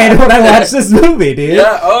mind when I watched this movie, dude.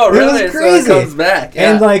 Yeah, oh, really? It was crazy. So it comes back.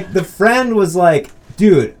 Yeah. And, like, the friend was like,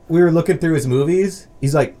 dude, we were looking through his movies.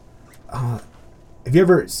 He's like, have you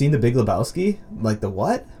ever seen The Big Lebowski? I'm like, the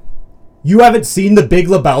what? you haven't seen The Big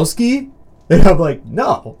Lebowski? And I'm like,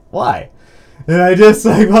 no, why? And I just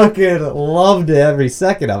like fucking loved every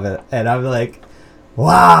second of it. And I'm like,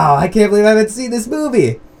 wow, I can't believe I haven't seen this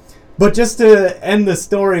movie. But just to end the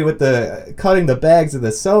story with the cutting the bags of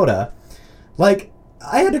the soda, like,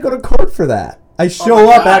 I had to go to court for that. I show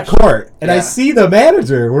up at court, and I see the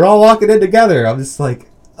manager. We're all walking in together. I'm just like,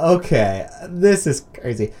 okay, this is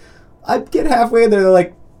crazy. I get halfway in there, they're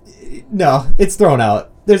like, no, it's thrown out.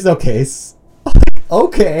 There's no case. I'm like,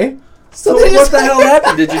 okay. So what the hell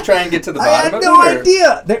happened? Did you try and get to the bottom of it? I had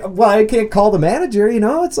no idea. Well, I can't call the manager,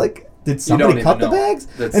 It's like, did somebody cut the bags?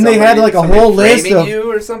 And they had like a whole list of...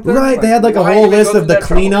 you or something? Right, they had like a whole list of the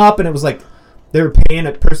cleanup, and it was like, they were paying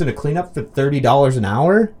a person to clean up for $30 an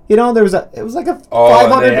hour. It was like a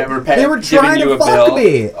 $500. They were trying to fuck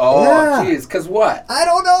me. Oh, jeez. Because what? I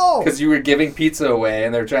don't know. Because you were giving pizza away,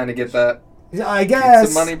 and they're trying to get that. I guess.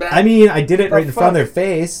 Pizza money back. I mean, I did it right in front of their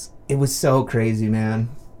face. It was so crazy, man.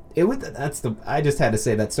 I just had to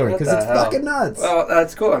say that story because it's fucking nuts. Well,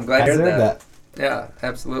 that's cool. I'm glad you heard that. Yeah,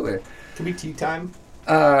 absolutely. Can we tea time?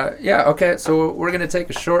 Yeah. Okay. So we're gonna take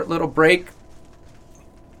a short little break.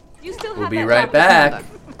 You still We'll have be that right back.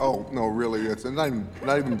 Oh, no, really, it's not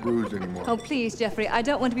even bruised anymore. Oh, please, Jeffrey, I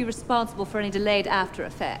don't want to be responsible for any delayed after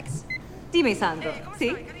effects. Dimmi, Sandro,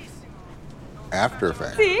 sì? After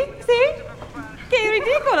effects? Sì, sì? Che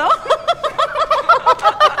ridicolo!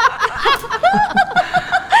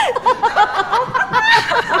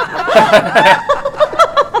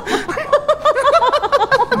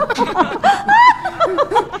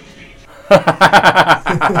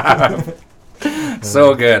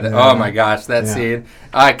 So good. Oh my gosh, that scene.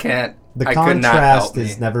 I can't. The I could not help contrast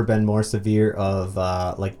has never been more severe of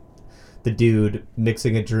like the dude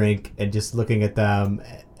mixing a drink and just looking at them.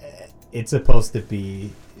 It's supposed to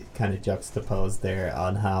be kind of juxtaposed there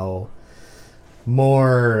on how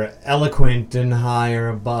more eloquent and higher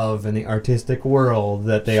above in the artistic world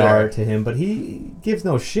that they are to him, but he gives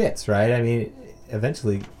no shits, right? I mean,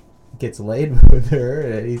 eventually gets laid with her,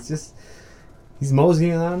 and he's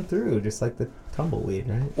moseying on through, just like the tumbleweed,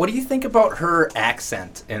 right? What do you think about her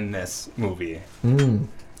accent in this movie?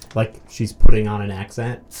 Like she's putting on an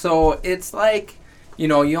accent? So it's like,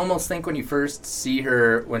 you almost think when you first see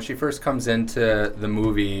her, when she first comes into the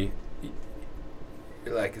movie,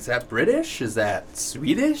 you're like, is that British? Is that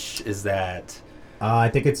Swedish? Is that... I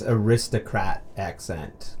think it's aristocrat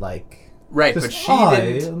accent, like... Right, but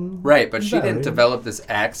she didn't develop this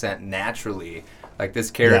accent naturally. Like this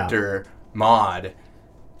character, Maud,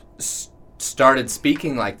 started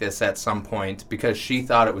speaking like this at some point because she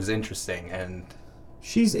thought it was interesting, and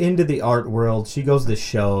she's into the art world. She goes to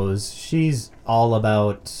shows. She's all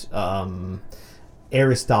about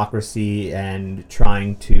aristocracy and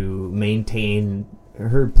trying to maintain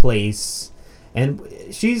her place, and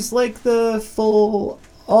she's like the full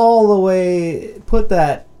all the way put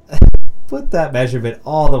that measurement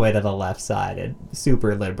all the way to the left side and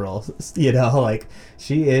super liberal, like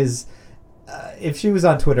she is. If she was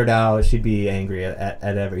on Twitter now, she'd be angry at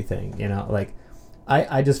everything, like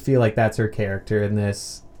I just feel like that's her character in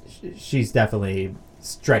this. She's definitely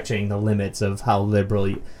stretching the limits of how liberal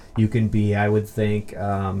you can be, I would think.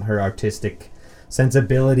 Her artistic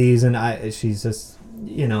sensibilities, and she's just,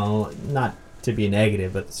 not to be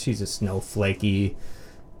negative, but she's a snowflakey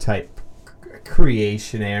type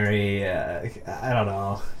creationary. I don't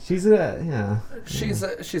know. She's a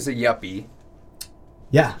yuppie.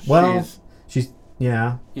 Yeah. Well, she's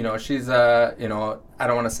she's I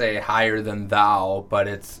don't want to say higher than thou, but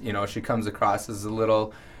it's she comes across as a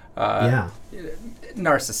little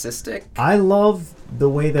narcissistic. I love the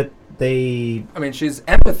way that they. I mean, she's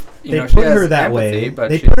empathy. They put her that way.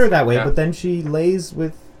 They put her that way, but then she lays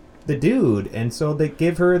with the dude, and so they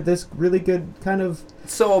give her this really good kind of.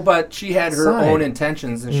 So, but she had her own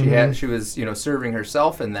intentions, and she was serving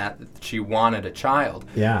herself in that she wanted a child.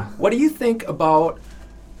 Yeah. What do you think about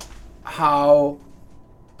how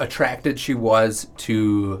attracted she was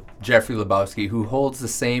to Jeffrey Lebowski, who holds the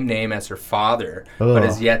same name as her father, but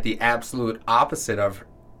is yet the absolute opposite of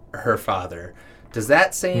her father? Does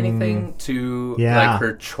that say anything to like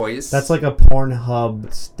her choice? That's like a Pornhub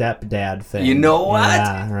stepdad thing. You know what?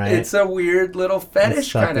 Yeah, right. It's a weird little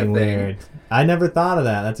fetish kind of thing. Weird. I never thought of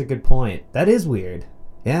that. That's a good point. That is weird.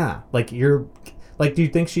 Yeah. Do you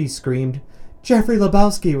think she screamed Jeffrey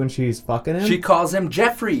Lebowski when she's fucking him? She calls him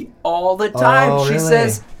Jeffrey all the time. Oh, she really?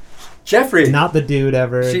 says Jeffrey. Not the dude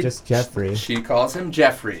ever, just Jeffrey. She calls him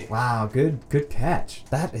Jeffrey. Wow, good catch.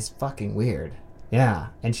 That is fucking weird. Yeah.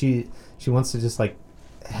 And she wants to just like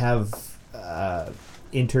have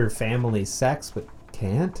inter-family sex, but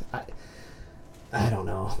can't. I don't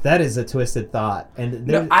know. That is a twisted thought. And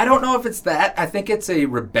No, I don't know if it's that. I think it's a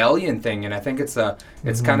rebellion thing, and I think it's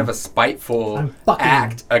kind of a spiteful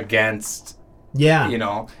act against. Yeah. You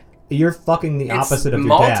know, you're fucking the opposite of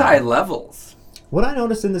your dad. Multi-levels. What I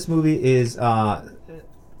noticed in this movie is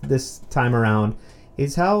this time around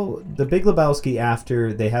is how the Big Lebowski,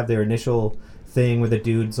 after they have their initial thing where the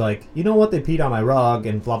dude's like, you know what, they peed on my rug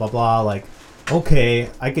and blah blah blah, like, okay,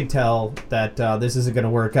 I could tell that this isn't going to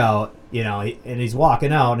work out, you know, and he's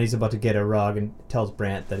walking out and he's about to get a rug and tells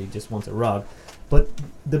Brandt that he just wants a rug. But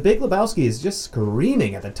the Big Lebowski is just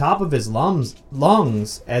screaming at the top of his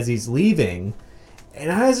lungs as he's leaving. And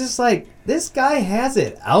I was just like, this guy has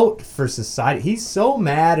it out for society. He's so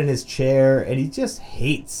mad in his chair, and he just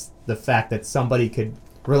hates the fact that somebody could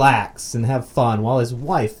relax and have fun while his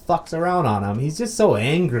wife fucks around on him. He's just so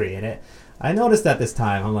angry in it. I noticed that this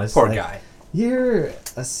time. I'm like, poor guy. You're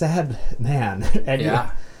a sad man. And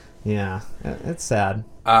yeah, it's sad.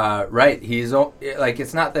 Right. He's like,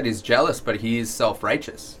 it's not that he's jealous, but he's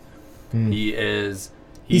self-righteous. He's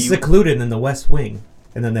secluded in the West Wing,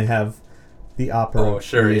 and then they have the opera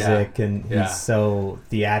music, and he's so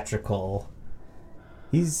theatrical.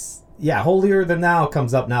 He's holier than thou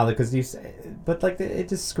comes up now because but like it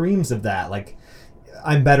just screams of that. Like,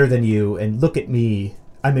 I'm better than you, and look at me.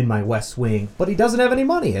 I'm in my West Wing, but he doesn't have any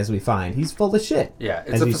money, as we find. He's full of shit. Yeah,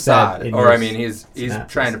 it's a facade. He's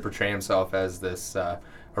trying to portray himself as this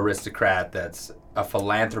aristocrat that's a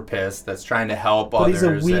philanthropist that's trying to help others. He's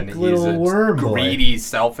a weak little worm greedy,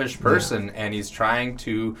 selfish person, and he's trying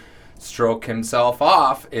to stroke himself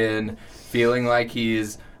off in feeling like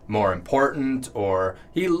he's more important, or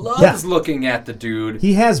he loves looking at the dude.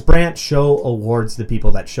 He has Brandt show awards the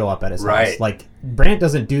people that show up at his house. Like, Brandt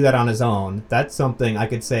doesn't do that on his own. That's something I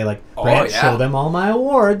could say, like, Brandt, show them all my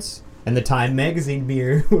awards. And the Time magazine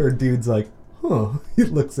mirror where dude's like, huh, he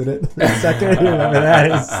looks at it for a second. You remember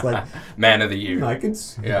that? It's like, Man of the Year. I can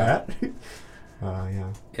see that.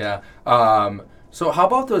 Yeah. So how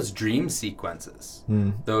about those dream sequences?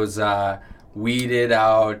 Those weeded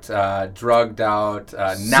out, drugged out,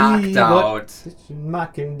 knocked out. My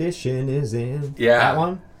condition is in. Yeah. That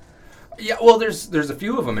one? Yeah, well, there's a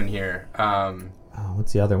few of them in here.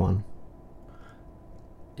 What's the other one?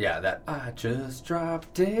 Yeah, that I just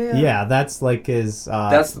dropped in. Yeah, that's like his...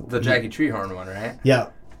 that's the Jackie Treehorn one, right? Yeah,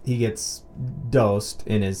 he gets dosed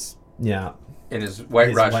in his... Yeah. In his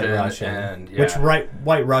White Russian. And, which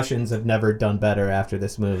White Russians have never done better after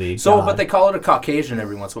this movie. So, but they call it a Caucasian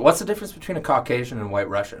every once in a while. What's the difference between a Caucasian and White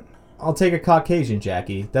Russian? I'll take a Caucasian,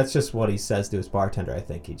 Jackie. That's just what he says to his bartender, I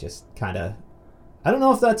think. He just kind of... I don't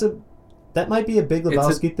know if that's a... That might be a Big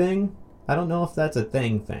Lebowski thing. I don't know if that's a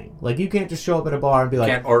thing. Like, you can't just show up at a bar and be like,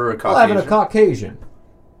 can't order a Caucasian. I'll have a Caucasian.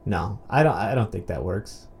 No, I don't think that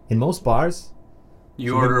works. In most bars...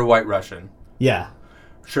 You order a White Russian. Yeah.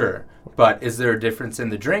 Sure. But is there a difference in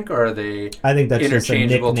the drink, or are they I think that's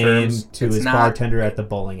interchangeable just a nickname terms? to his bartender at the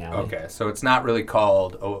bowling alley. Okay, so it's not really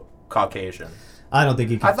called Caucasian. I don't think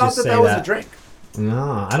you can just say that. I thought that was a drink.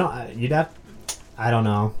 No, I don't. You'd have... I don't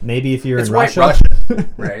know. Maybe if you're it's in White Russia.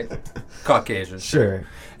 Russian, right? Caucasian. Sure.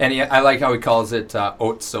 And I like how he calls it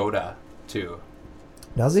oat soda, too.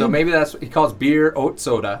 Does he? So maybe that's what he calls beer oat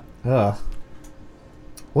soda. Ugh.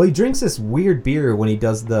 Well, he drinks this weird beer when he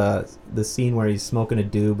does the scene where he's smoking a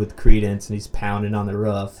doob with Creedence and he's pounding on the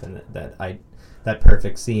roof, and that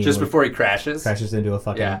perfect scene. Just before he crashes? Crashes into a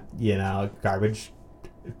fucking, garbage.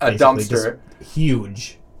 A dumpster.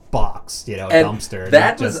 Huge box, dumpster.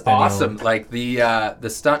 That was awesome. Like the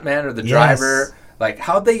stuntman or the driver, like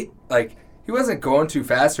how they, like, he wasn't going too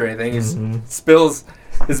fast or anything. He spills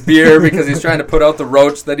his beer because he's trying to put out the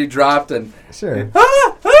roach that he dropped, and sure.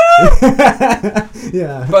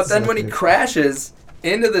 Yeah. But then when he crashes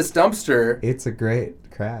into this dumpster, it's a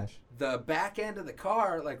great crash. The back end of the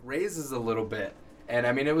car like raises a little bit, and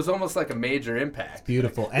I mean it was almost like a major impact. It's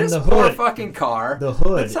beautiful. Like, and this the poor hood, fucking car. The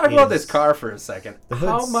hood. Let's talk about this car for a second.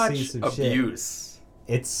 How much Shit. abuse?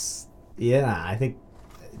 It's I think,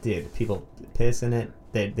 dude, people piss in it.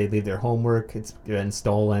 They leave their homework. It's been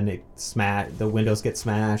stolen. The windows get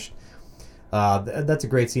smashed. That's a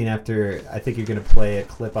great scene. After, I think you're gonna play a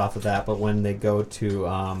clip off of that. But when they go to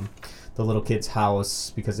the little kid's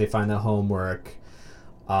house because they find the homework,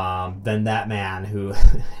 then that man who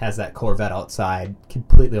has that Corvette outside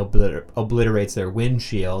completely obliterates their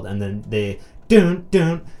windshield, and then they dun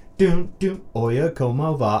oya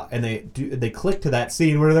como va, and they click to that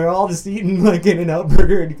scene where they're all just eating like In-N-Out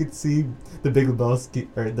Burger, and you can see the Big Lebowski,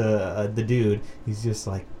 or the dude, he's just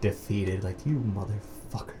like defeated, like, you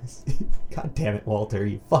motherfuckers, god damn it, Walter,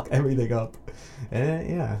 you fuck everything up.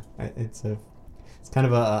 And it's kind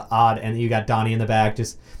of a odd, and you got Donnie in the back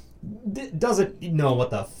just doesn't know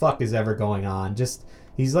what the fuck is ever going on. Just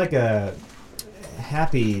he's like a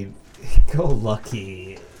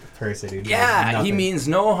happy-go-lucky person. Who Yeah, he means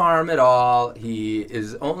no harm at all. He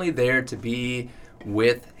is only there to be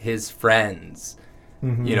with his friends.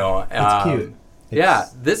 Mm-hmm. You know, it's cute.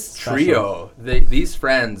 This special. trio, these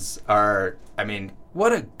friends are. I mean,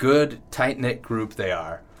 what a good tight-knit group they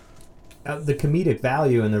are. The comedic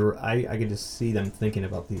value and I could just see them thinking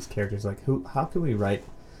about these characters. Like, how can we write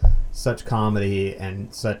such comedy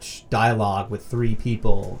and such dialogue with three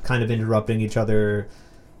people kind of interrupting each other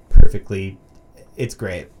perfectly? It's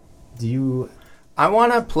great. I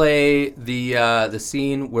want to play the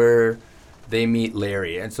scene where they meet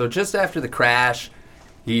Larry, and so just after the crash,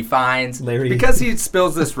 he finds Larry because he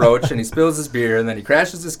spills this roach and he spills his beer, and then he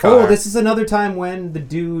crashes his car. Oh, this is another time when the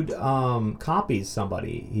dude copies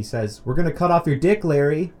somebody. He says, "We're gonna cut off your dick,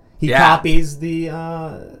 Larry." He copies the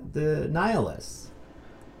nihilists.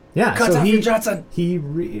 Yeah, cut off your Johnson. He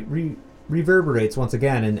reverberates once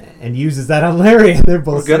again and uses that on Larry, and they're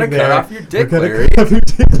both. We're gonna cut off your dick, Larry. Cut off your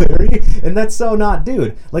dick, Larry. And that's so not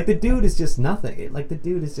dude. Like, the dude is just nothing. Like, the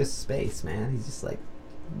dude is just space, man. He's just like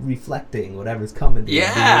reflecting whatever's coming to him.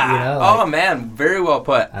 Yeah. You know, like, oh man, very well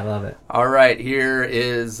put. I love it. All right, here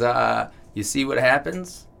is you see what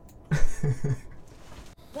happens.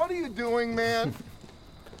 What are you doing, man?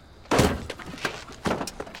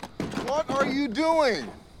 What are you doing?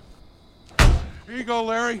 Here you go,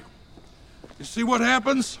 Larry. You see what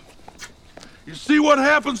happens? You see what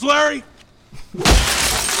happens, Larry? You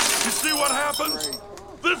see what happens?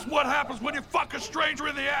 This is what happens when you fuck a stranger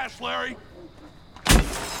in the ass, Larry.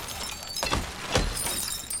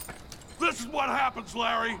 This is what happens,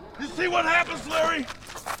 Larry. You see what happens, Larry?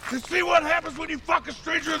 You see what happens when you fuck a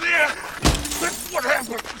stranger in the ass? This is what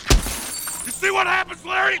happens. You see what happens,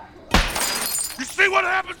 Larry? You see what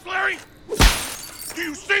happens, Larry? Do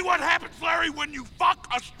you see what happens, Larry, when you fuck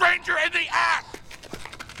a stranger in the ass?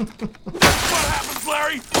 This is what happens,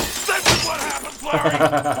 Larry. This is what happens, Larry.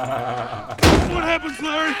 This is what happens,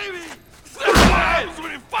 Larry. This is what happens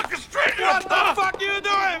when you fuck a stranger. What the fuck are you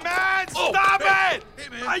doing, man? Stop it! Hey,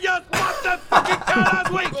 man. I just bought the fucking car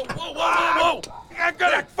last week. Whoa. I'm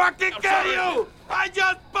gonna fucking kill you. I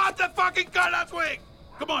just bought the fucking car last week.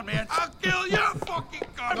 Come on, man. I'll kill your fucking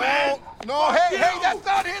car, man. No, hey, that's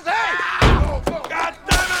not his head. God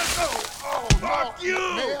damn it! Fuck you!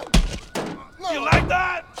 Man. You like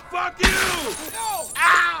that? Fuck you! No.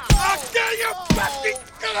 I'll kill your fucking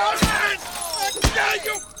car, man! I'll kill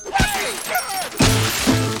your fucking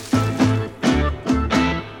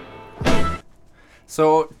car!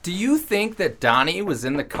 So, do you think that Donnie was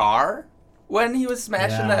in the car when he was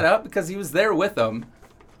smashing that up? Because he was there with them.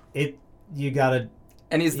 You gotta.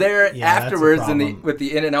 And he's there afterwards with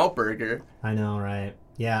the In-N-Out burger. I know, right?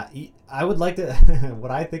 Yeah, I would like to.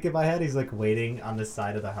 What I think in my head, he's like waiting on the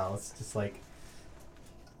side of the house, just like,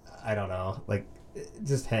 I don't know, like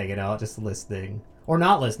just hanging out, just listening or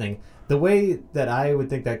not listening. The way that I would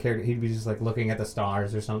think that character, he'd be just like looking at the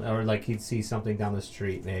stars or something, or like he'd see something down the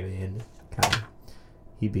street maybe, and kind of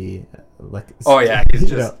he'd be like. Oh yeah, he's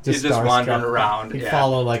just wandering around. He'd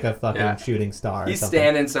follow like a fucking shooting star. He's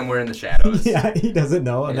standing somewhere in the shadows. Yeah, he doesn't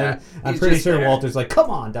know, and then I'm pretty sure there. Walter's like,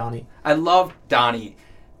 "Come on, Donnie." I love Donnie.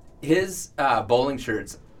 His bowling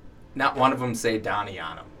shirts, not one of them say Donnie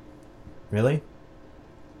on them. Really?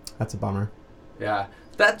 That's a bummer. Yeah.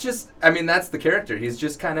 That's the character. He's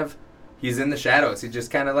just kind of, he's in the shadows. He's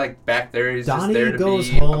just kind of like back there. He's Donnie just there to goes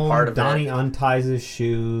be home, a part of Donnie it. unties his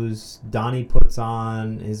shoes. Donnie puts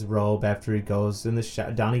on his robe after he goes in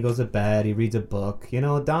the Donnie goes to bed. He reads a book. You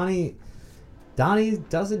know, Donnie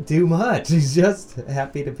doesn't do much. He's just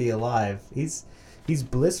happy to be alive. He's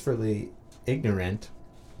blissfully ignorant,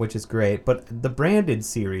 which is great. But the Branded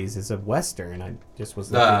series is a Western. I just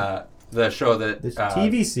was looking. The show that... This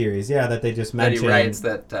TV series, that they just mentioned. That he writes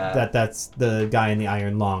that... that's the guy in the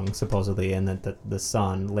Iron Lung, supposedly, and that the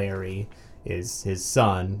son, Larry, is his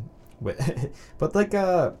son. But, like,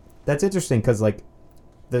 that's interesting, because, like,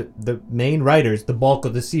 the main writers, the bulk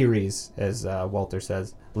of the series, as Walter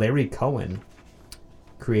says, Larry Coen,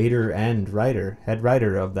 creator and head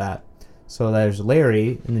writer of that. So there's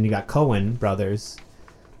Larry, and then you got Coen brothers.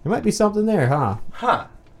 There might be something there, huh? Huh.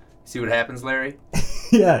 See what happens, Larry?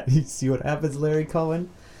 Yeah, you see what happens, Larry Coen?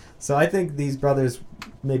 So I think these brothers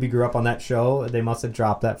maybe grew up on that show. They must have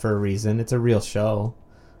dropped that for a reason. It's a real show.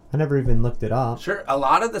 I never even looked it up. Sure. A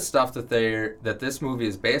lot of the stuff that this movie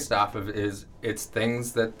is based off of it's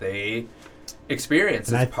things that they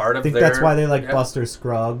experience as part of their... I think that's why they like Buster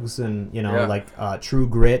Scruggs and, like True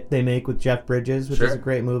Grit they make with Jeff Bridges, which is a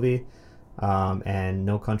great movie. And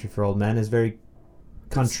No Country for Old Men is very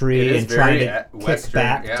country and trying to kick Western,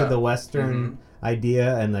 back to the Western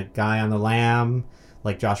idea, and the guy on the lam,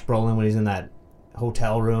 like Josh Brolin when he's in that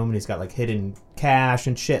hotel room and he's got like hidden cash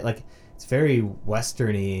and shit. Like it's very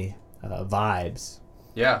Western-y vibes.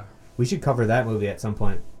 Yeah. We should cover that movie at some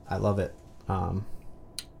point. I love it.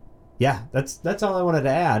 Yeah, that's all I wanted to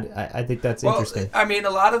add. I think that's interesting. I mean, a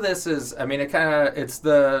lot of this is, I mean, it's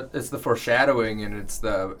the foreshadowing, and it's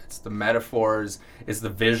the metaphors, it's the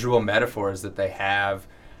visual metaphors that they have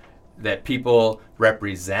that people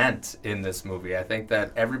represent in this movie. I think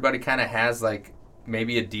that everybody kind of has like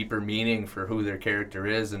maybe a deeper meaning for who their character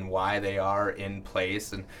is and why they are in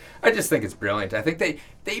place, and I just think it's brilliant. I think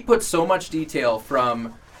they put so much detail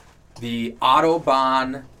from the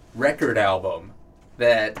Autobahn record album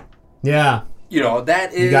that you know,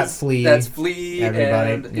 that is, you got Flea, that's Flea,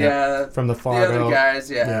 everybody, and from the Fargo, the other guys,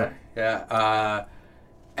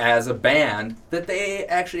 as a band that they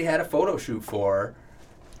actually had a photo shoot for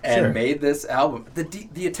and made this album.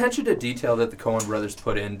 The attention to detail that the Coen brothers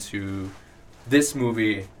put into this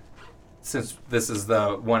movie, since this is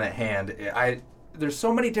the one at hand, there's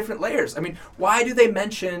so many different layers. I mean, why do they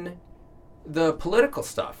mention the political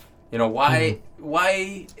stuff? You know, why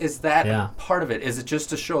is that part of it? Is it just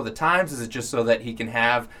to show the times? Is it just so that he can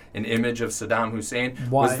have an image of Saddam Hussein?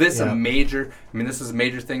 Was this a major... I mean, this is a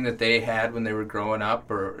major thing that they had when they were growing up?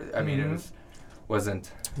 Or, I mean, it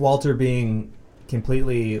wasn't... Walter being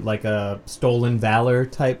completely like a stolen valor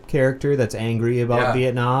type character that's angry about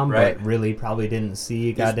Vietnam, but really probably didn't see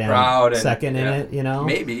a goddamn second in it, you know?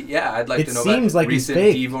 Maybe, I'd like to know seems about like recent he's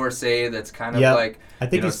fake. divorcee that's kind of like, I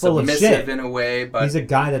think he's full of shit in a way, but he's a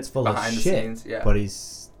guy that's full of behind the shit. scenes, But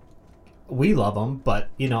we love him, but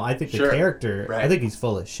you know, I think the character, I think he's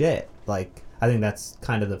full of shit. Like, I think that's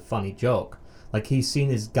kind of the funny joke. Like, he's seen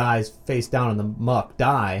his guys face down in the muck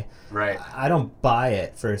die. Right. I don't buy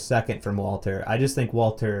it for a second from Walter. I just think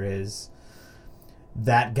Walter is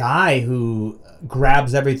that guy who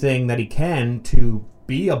grabs everything that he can to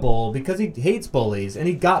be a bull because he hates bullies, and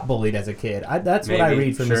he got bullied as a kid. That's what I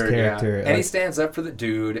read from his character. Yeah. And he stands up for the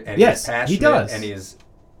dude, and he's passionate, he does. And he's...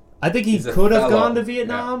 I think he could have gone to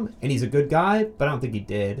Vietnam, and he's a good guy, but I don't think he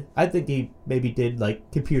did. I think he maybe did, like,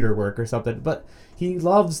 computer work or something, but he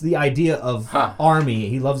loves the idea of army.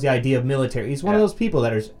 He loves the idea of military. He's one of those people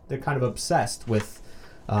they're kind of obsessed with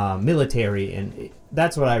military, and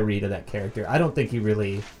that's what I read of that character. I don't think he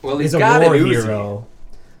really is a war hero.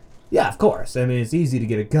 Yeah, of course. I mean, it's easy to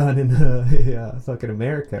get a gun in fucking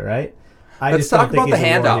America, right? Let's talk about the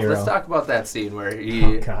handoff. Let's talk about that scene where he...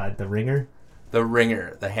 Oh, God, the ringer? The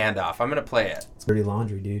ringer, the handoff. I'm going to play it. It's dirty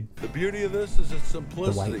laundry, dude. The beauty of this is its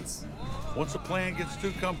simplicity. The whites. Once a plan gets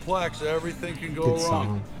too complex, everything can go Good wrong.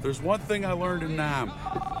 song. There's one thing I learned in Nam.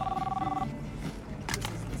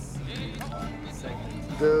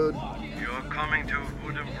 Dude. You're coming to a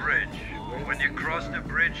wooden bridge. When you cross the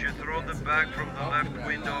bridge, you throw the bag from the left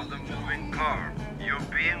window of the moving car. You're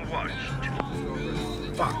being watched.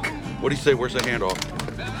 Fuck. What do you say? Where's the handoff?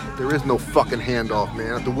 There is no fucking handoff,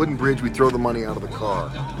 man. At the wooden bridge, we throw the money out of the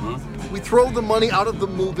car. We throw the money out of the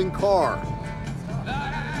moving car.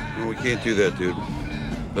 No, we can't do that, dude.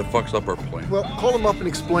 That fucks up our plan. Well, call them up and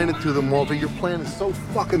explain it to them, Walter. Your plan is so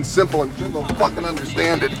fucking simple and they'll fucking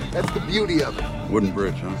understand it. That's the beauty of it. Wooden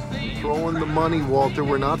bridge, huh? Throwing the money, Walter.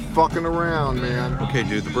 We're not fucking around, man. Okay,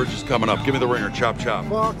 dude, the bridge is coming up. Give me the ringer. Chop, chop.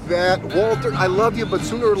 Fuck that. Walter, I love you, but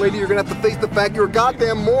sooner or later you're gonna have to face the fact you're a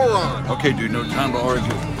goddamn moron. Okay, dude, no time to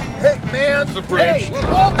argue. Hey, man. The bridge. Hey,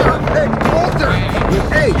 Walter. Hey, Walter.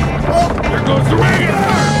 Hey, Walter. There goes the ringer.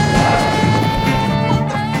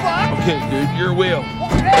 Okay, dude, your wheel.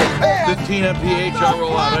 15 mph, I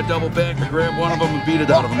roll out. I double back, I grab one of them and beat it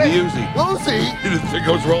out of him. The Uzi. Uzi? You didn't think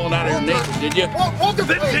I was rolling out of your naked, did you? Walter,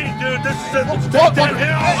 15, dude, this is it. Let's take that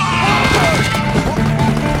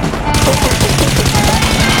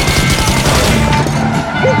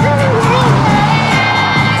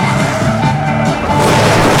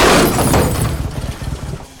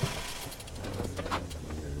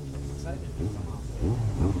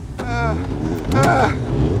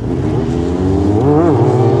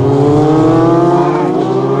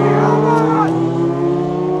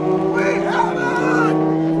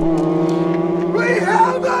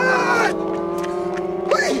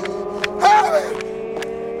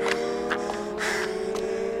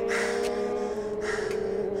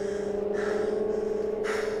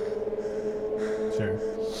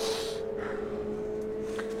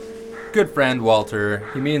Good friend, Walter.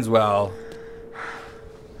 He means well.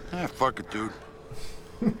 Ah, fuck it, dude.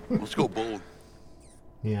 Let's go bold.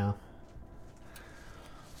 Yeah.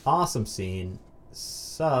 Awesome scene.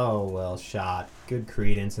 So well shot. Good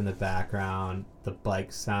credence in the background. The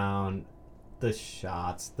bike sound. the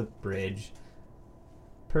shots, the bridge,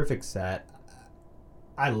 perfect set.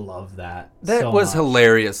 I love that. That so was much.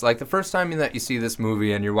 hilarious. Like the first time that you see this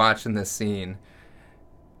movie and you're watching this scene,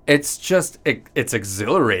 it's just it's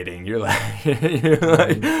exhilarating. You're like,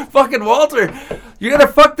 fucking Walter, you're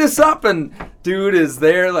gonna fuck this up, and dude is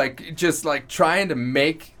there like just like trying to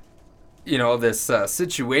make this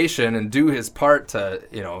situation and do his part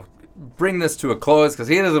to bring this to a close because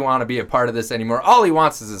he doesn't want to be a part of this anymore. All he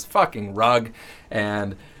wants is his fucking rug,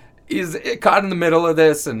 and he's caught in the middle of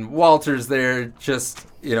this, and Walter's there just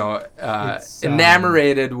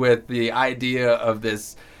enamored with the idea of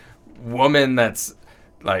this woman that's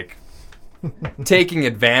like taking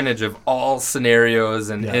advantage of all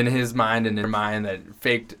scenarios and in his mind and in her mind that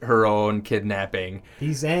faked her own kidnapping.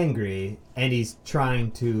 He's angry and he's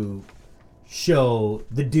trying to show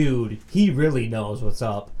the dude he really knows what's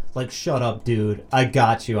up. Like, shut up, dude. I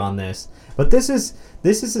got you on this. But this is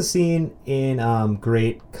a scene in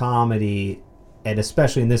great comedy, and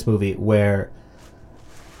especially in this movie, where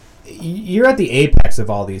you're at the apex of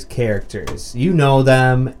all these characters. You know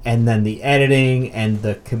them, and then the editing and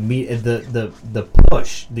the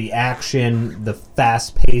push, the action, the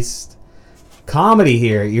fast-paced comedy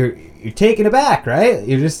here. You're taken aback, right?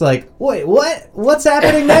 You're just like, wait, what? What's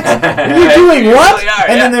happening next? You're doing what?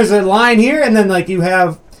 And then there's a line here, and then like you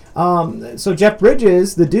have. So Jeff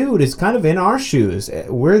Bridges, the dude, is kind of in our shoes.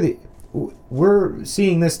 We're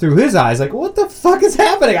seeing this through his eyes. Like, what the fuck is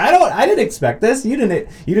happening? I didn't expect this. You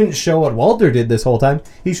didn't show what Walter did this whole time.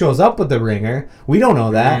 He shows up with the ringer. We don't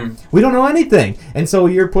know that. We don't know anything. And so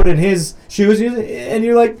you're put in his shoes, and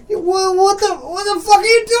you're like, what the fuck are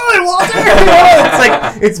you doing, Walter?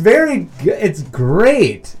 It's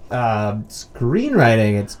great.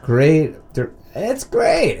 Screenwriting. It's great. It's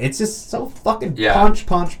great. It's just so fucking punch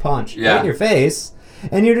right in your face,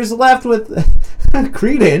 and you're just left with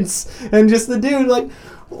Credence and just the dude like,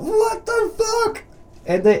 what the fuck?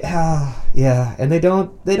 And they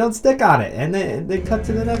don't stick on it, and they cut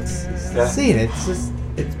to the next scene. It's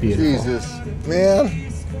beautiful. Jesus, man,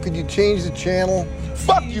 could you change the channel?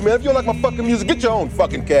 Fuck you, man. If you don't like my fucking music, get your own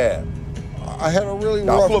fucking cab. I had a really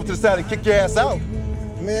I'll rough... pull up to the side and kick your ass out.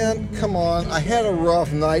 Man, come on. I had a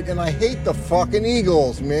rough night, and I hate the fucking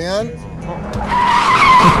Eagles, man.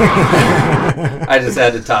 I just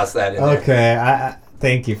had to toss that in there. Okay, I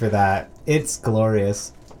thank you for that. It's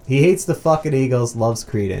glorious. He hates the fucking Eagles, loves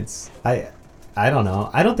Credence. I don't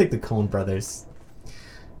know. I don't think the Coen brothers...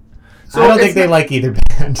 I don't think they like either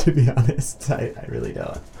band, to be honest. I really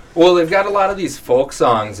don't. Well, they've got a lot of these folk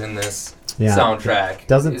songs in this soundtrack.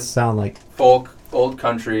 Doesn't sound like... Folk, old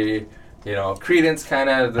country... Credence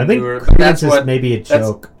kind of the newer. Credence is maybe a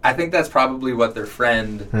joke. I think that's probably what their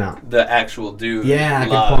friend, the actual dude, loves.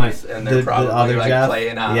 Good point. And they're probably like Jeff?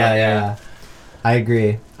 Playing on. Yeah. I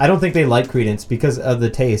agree. I don't think they like Credence because of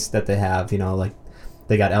the taste that they have. Like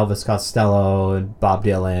they got Elvis Costello and Bob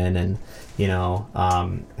Dylan, and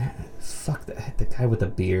fuck the guy with the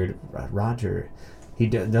beard, Roger. He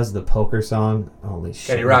does the poker song. Holy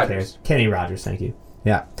shit! Kenny Rogers. Kenny Rogers. Thank you.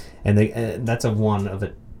 Yeah, and that's one of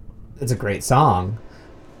it. It's a great song,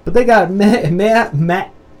 but they got Matt.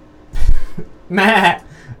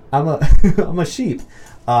 I'm a sheep.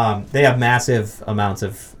 They have massive amounts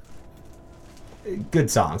of good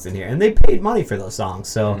songs in here, and they paid money for those songs.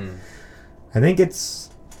 So I think it's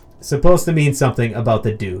supposed to mean something about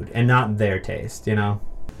the dude and not their taste. I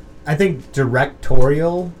think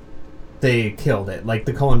directorial, they killed it. Like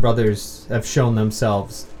the Coen brothers have shown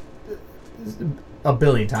themselves a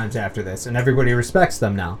billion times after this, and everybody respects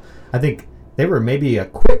them now. I think they were maybe a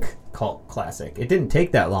quick cult classic. It didn't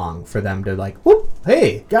take that long for them to like, whoop,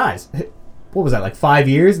 hey, guys. What was that, like 5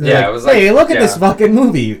 years? And it was like, hey, look at this fucking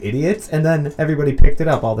movie, you idiots. And then everybody picked it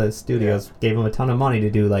up. All the studios gave them a ton of money to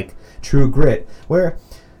do like True Grit. Where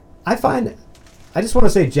I just want to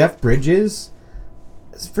say Jeff Bridges,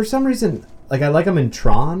 for some reason, like I like him in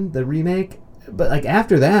Tron, the remake. But like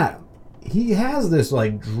after that, he has this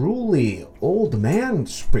like drooly old man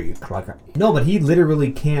speak. No, but he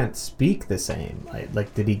literally can't speak the same.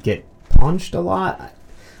 Like did he get punched a lot?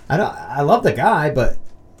 I love the guy, but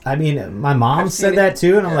I mean, my mom said that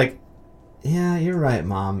too, and I'm like, yeah, you're right,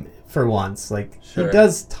 Mom. For once, like he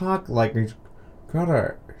does talk like he's got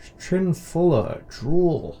a chin full of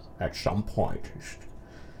drool at some point.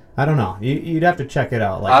 I don't know. You'd have to check it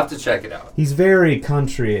out. Like, I'll have to check it out. He's very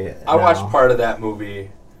country. I watched part of that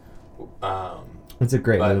movie. It's a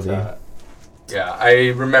great movie.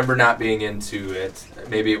 I remember not being into it.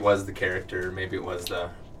 Maybe it was the character. Maybe it was the...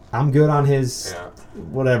 I'm good on his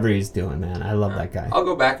whatever he's doing, man. I love that guy. I'll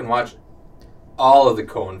go back and watch all of the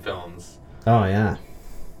Coen films. Oh, yeah.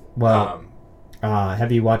 Well...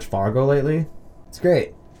 Have you watched Fargo lately? It's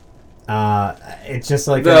great. It's just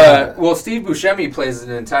like well, Steve Buscemi plays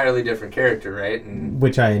an entirely different character, right? And,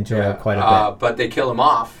 which I enjoy quite a bit. But they kill him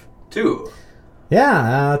off too.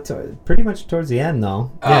 Yeah, pretty much towards the end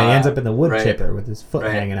though. Yeah, he ends up in the wood chipper with his foot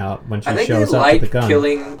hanging out when she shows up with the gun.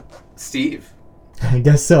 Killing Steve. I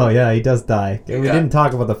guess so. Yeah, he does die. We didn't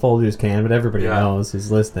talk about the Folgers can, but everybody knows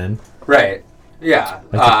who's listening. Right. Yeah.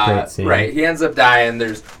 That's a great scene. Right. He ends up dying.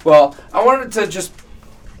 I wanted to just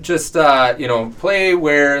play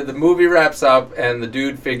where the movie wraps up and the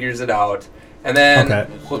dude figures it out, and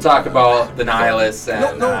then we'll talk about the nihilists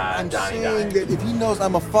and I'm Donnie saying that if he knows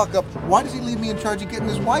I'm a fuck up, why does he leave me in charge of getting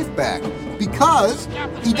his wife back? Because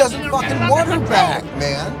he doesn't fucking want her back,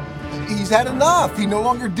 man. He's had enough. He no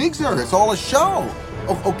longer digs her. It's all a show.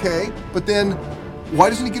 Okay, but then why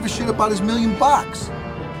doesn't he give a shit about his $1 million?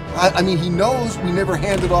 I mean, he knows we never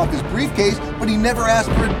handed off his briefcase, but he never asked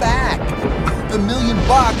for it back. The $1 million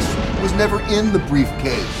was never in the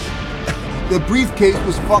briefcase. The briefcase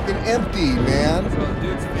was fucking empty, man.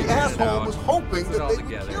 The asshole was hoping that they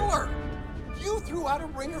would kill her. You threw out a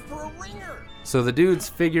ringer for a ringer. So the dude's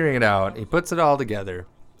figuring it out. He puts it all together,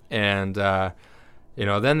 and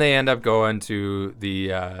then they end up going to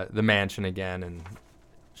the mansion again, and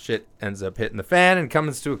shit ends up hitting the fan and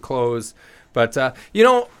comes to a close. But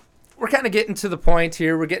we're kind of getting to the point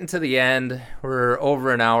here. We're getting to the end. We're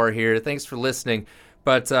over an hour here. Thanks for listening.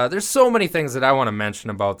 But there's so many things that I want to mention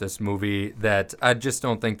about this movie that I just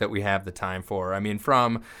don't think that we have the time for. I mean,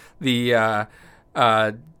 from the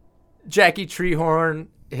Jackie Treehorn,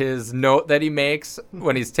 his note that he makes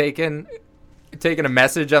when he's taking a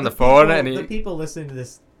message on the phone, and the people listening to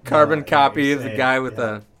this carbon copy of the guy with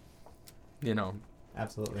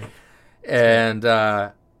absolutely, and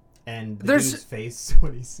there's dude's face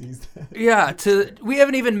when he sees that. Yeah, we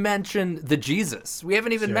haven't even mentioned the Jesus. We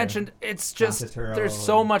haven't even mentioned. It's just there's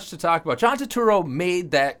so much to talk about. John Turturro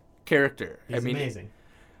made that character. He's amazing.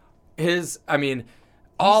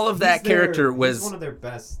 All of that character was one of their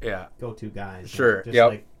best go-to guys. Sure. Just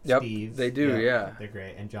like Steve. They do. Yeah. They're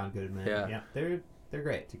great, and John Goodman. Yeah. They're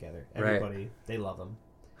great together. Everybody, they love him.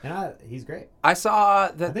 And he's great. I saw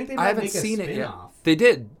that. I think they I haven't seen it yet. They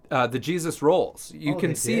did. The Jesus Rolls. You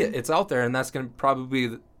can see it. It's out there, and that's going to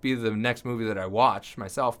probably be the next movie that I watch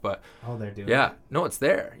myself. But they're doing. Yeah, no, it's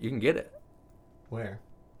there. You can get it. Where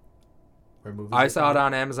movies? I saw it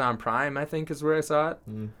on Amazon Prime. I think is where I saw it.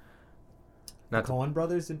 Not the Coen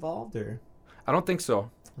brothers involved, or? I don't think so.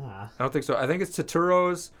 I don't think so. I think it's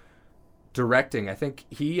Turturro's directing. I think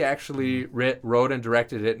he actually wrote and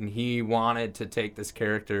directed it, and he wanted to take this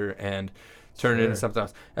character and turn it into something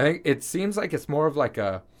else. I think it seems like it's more of like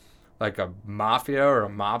a mafia or a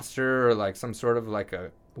mobster or like some sort of like a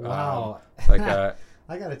I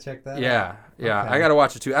gotta check that. Yeah, okay. I gotta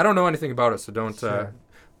watch it too. I don't know anything about it, so don't.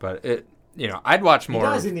 But it. I'd watch more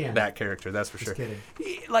of that character. That's for sure.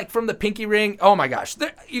 Like from the Pinky Ring. Oh my gosh,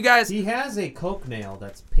 you guys. He has a coke nail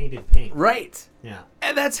that's painted pink. Right. Yeah.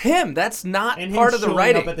 And that's him. That's not and part of the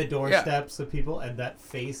writing. Up at the doorsteps of people, and that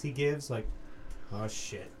face he gives, like, oh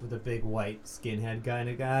shit, with a big white skinhead kind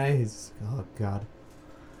of guy. He's god.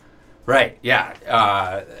 Right.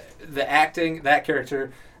 Yeah. The acting, that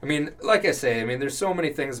character. I mean, like I say, there's so many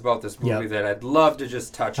things about this movie that I'd love to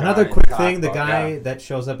just touch on. Another quick thing, the guy that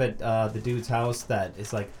shows up at the dude's house that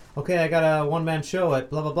is like, okay, I got a one-man show at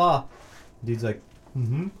blah, blah, blah. The dude's like,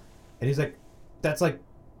 and he's like, that's like,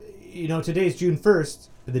 today's June 1st.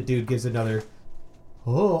 And the dude gives another,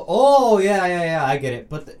 yeah, I get it.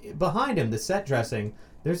 But behind him, the set dressing,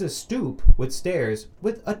 there's a stoop with stairs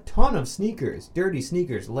with a ton of sneakers, dirty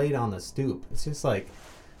sneakers laid on the stoop. It's just like,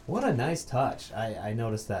 what a nice touch. I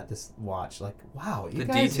noticed that this watch. Like, wow. The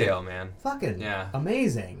detail, man. Fucking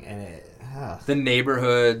amazing. And the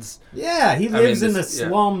neighborhoods. Yeah, he lives in the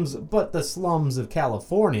slums, but the slums of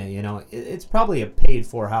California, it's probably a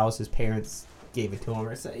paid-for house. His parents gave it to him.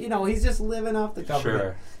 Or, he's just living off the government.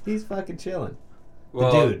 Sure. He's fucking chilling.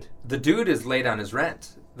 Well, the dude is late on his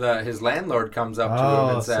rent. His landlord comes up to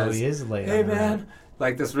him and says, so he is late hey, man. Rent.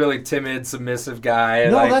 Like this really timid, submissive guy.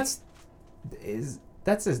 No,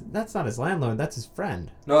 that's not his landlord. That's his friend.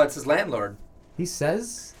 No, it's his landlord. He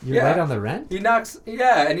says you're late on the rent? He knocks,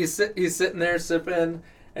 and he's sitting there sipping,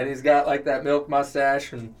 and he's got like that milk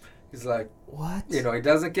mustache, and he's like, what? He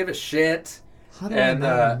doesn't give a shit. How do I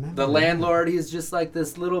not remember the landlord, he's just like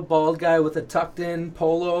this little bald guy with a tucked-in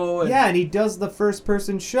polo. And he does the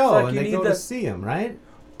first-person show, and they go to see him, right?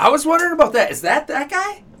 I was wondering about that. Is that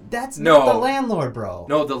guy? That's not the landlord, bro.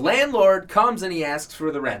 No, the landlord comes and he asks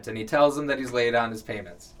for the rent, and he tells him that he's late on his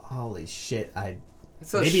payments. Holy shit!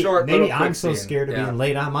 It's a short little Maybe I'm quick so scene. scared of Yeah. being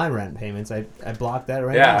late on my rent payments. I blocked that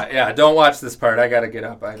right now. Yeah. Don't watch this part. I gotta get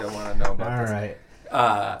up. I don't want to know about All this. right.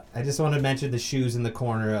 I just want to mention the shoes in the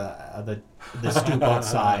corner of the stoop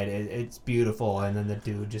outside. It's beautiful, and then the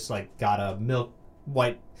dude just like got a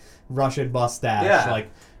white Russian mustache, like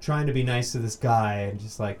trying to be nice to this guy, and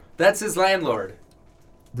just like that's his landlord.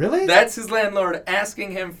 Really? That's his landlord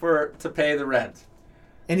asking him to pay the rent.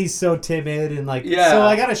 And he's so timid and like, so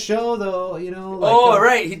I got a show though, you know. Like,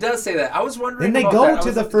 right, he does say that. I was wondering. And they about go that.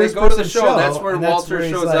 to the They first go to the person show. That's where and that's Walter where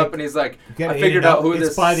he's shows like, up, and he's like, "Get I figured out who it's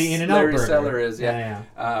this by the In-N-Out Larry burger." Seller is. Yeah.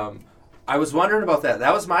 I was wondering about that.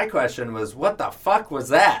 That was my question. Was what the fuck was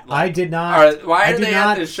that? Like, I did not. why are they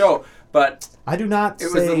at this show? But I do not.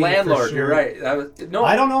 It was the landlord. Sure. You're right. That was no.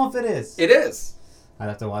 I don't know if it is. It is. I'd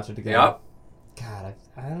have to watch it again. Yep. God,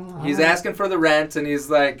 I don't know. He's asking for the rent, and he's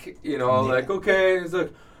like, like, okay. And he's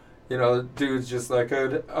like, the dude's just like,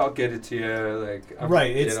 I'll get it to you. Like,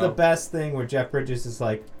 right. It's the best thing where Jeff Bridges is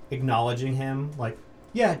like acknowledging him, like,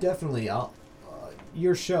 yeah, definitely, I'll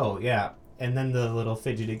your show, yeah. And then the little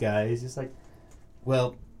fidgety guy, he's just like,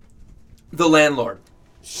 well, the landlord.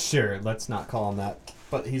 Sure, let's not call him that.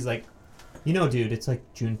 But he's like, dude, it's like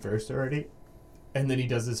June 1st already. And then he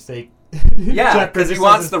does his fake. Yeah, because he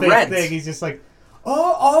wants the rent. Thing. He's just like,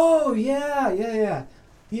 oh, yeah.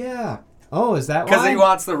 Oh, is that why? Because he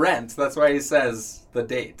wants the rent. That's why he says the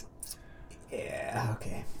date. Yeah,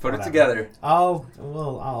 okay. Put it together. I'll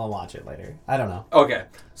watch it later. I don't know. Okay.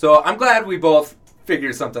 So I'm glad we both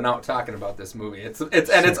figured something out talking about this movie. It's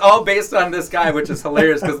all based on this guy, which is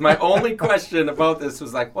hilarious because my only question about this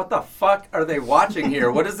was like, what the fuck are they watching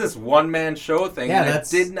here? What is this one-man show thing? Yeah, and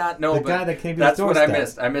that's I did not know. the guy that came to that's his what I doorstep.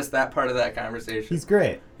 missed. I missed that part of that conversation. He's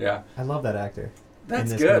great. Yeah. I love that actor.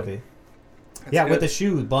 That's in this good. Movie. That's yeah, good. with the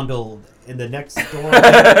shoe bundle in the next door.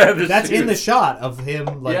 That's shoes. in the shot of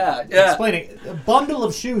him like explaining a bundle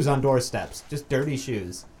of shoes on doorsteps, just dirty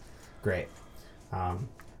shoes. Great.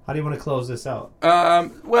 How do you want to close this out?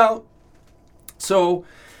 Well, so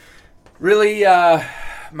really,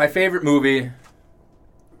 my favorite movie,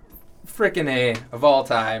 frickin' A of all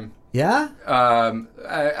time. Yeah.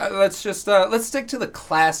 Let's stick to the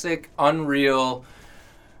classic Unreal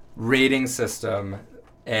rating system,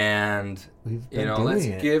 and let's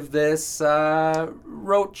give this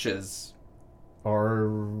roaches or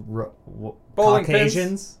bowling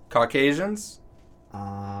Caucasians. Caucasians.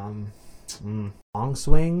 Long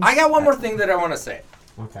swings. I got one more thing that I want to say.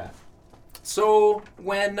 Okay. So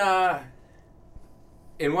when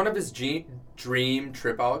in one of his dream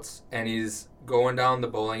trip outs, and he's going down the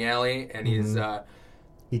bowling alley, and he's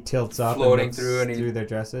he tilts up, floating and through, and through their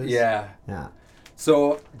dresses. Yeah. Yeah.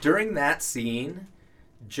 So during that scene,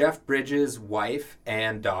 Jeff Bridges' wife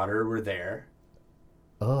and daughter were there.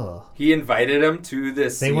 Oh. He invited them to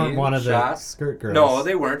this They scene weren't one of shot. the skirt girls. No,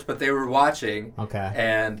 they weren't, but they were watching. Okay.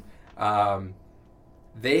 And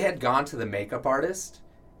they had gone to the makeup artist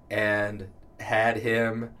and had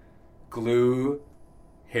him glue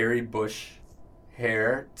Harry Bush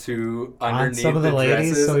hair to underneath some of the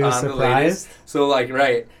ladies, dresses so you're on the surprised? ladies.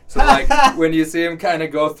 So like when you see him kind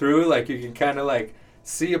of go through, like you can kind of like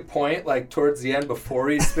see a point like towards the end before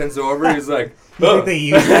he spins over. He's like, you think they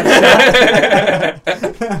use that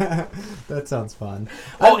shot? That sounds fun.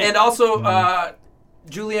 Oh, and also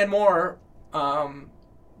Julianne Moore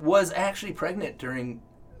was actually pregnant during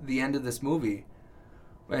the end of this movie,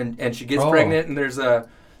 and she gets pregnant, and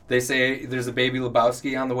they say there's a baby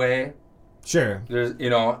Lebowski on the way. Sure. There's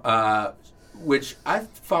which I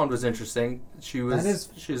found was interesting. She was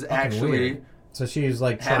actually weird. So she was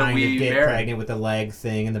like trying to get pregnant with the leg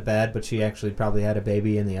thing in the bed, but she actually probably had a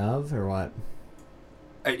baby in the oven, or what?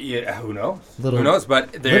 Yeah, who knows? Who knows?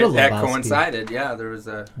 But that coincided. Yeah, there was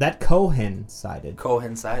a that coincided.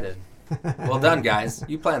 Well done, guys.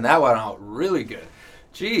 You planned that one out really good.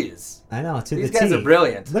 Jeez. I know. These guys are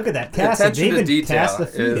brilliant. Look at that cast. The attention to detail cast the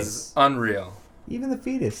fetus. is unreal. Even the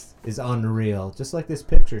fetus is unreal, just like this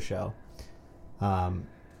picture show. Absolutely.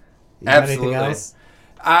 Anything else?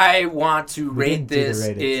 I want to rate this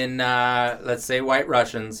in, let's say, White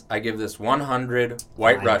Russians. I give this 100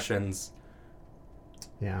 White Russians.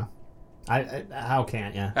 Yeah. How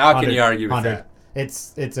can't you? How can you argue with that?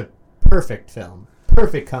 It's a perfect film.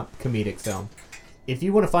 Perfect comedic film. If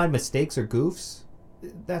you want to find mistakes or goofs,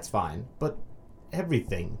 that's fine. But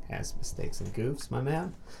everything has mistakes and goofs, my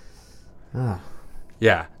man.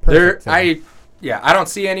 Yeah. I don't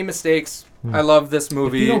see any mistakes. I love this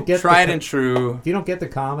movie. Tried and true. If you don't get the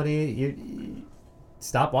comedy, you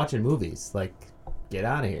stop watching movies. Like, get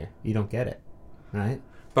out of here. You don't get it, right?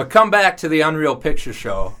 But come back to the Unreal Picture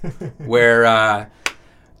Show, where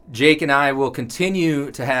Jake and I will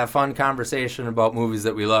continue to have fun conversation about movies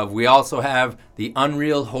that we love. We also have the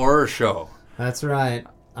Unreal Horror Show. That's right.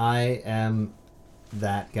 I am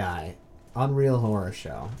that guy. Unreal Horror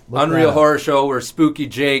Show. Unreal Horror Show, where Spooky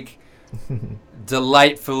Jake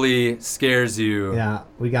delightfully scares you. Yeah,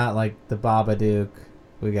 we got like the Babadook.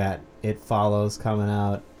 We got It Follows coming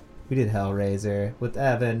out. We did Hellraiser with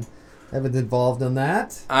Evan. Evan's involved in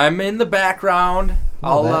that. I'm in the background.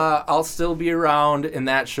 I'll still be around in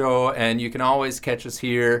that show, and you can always catch us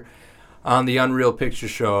here on the Unreal Picture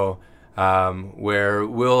Show, where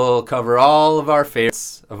we'll cover all of our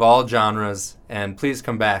favorites of all genres. And please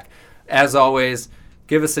come back. As always,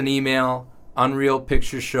 give us an email,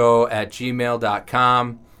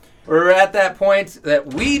 unrealpictureshow@gmail.com. We're at that point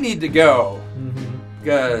that we need to go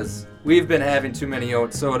because we've been having too many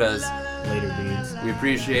oat sodas. Later, dudes. We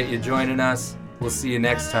appreciate you joining us. We'll see you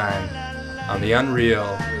next time on the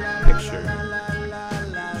Unreal Picture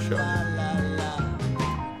Show.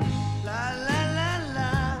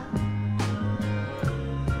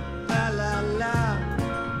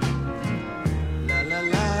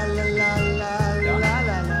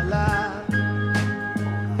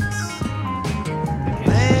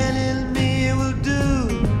 Man in me will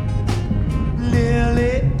do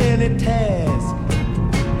nearly any task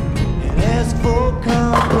and ask for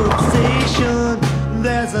compensation.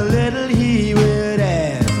 There's a little he would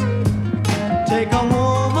ask. Take a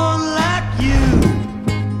woman like you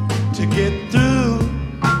to get through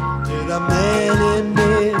to the man in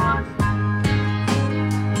bed.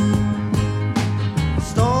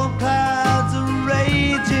 Storm clouds are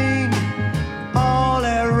raging all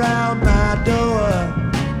around my door.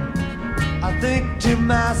 I think to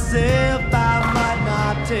myself I might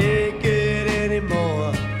not take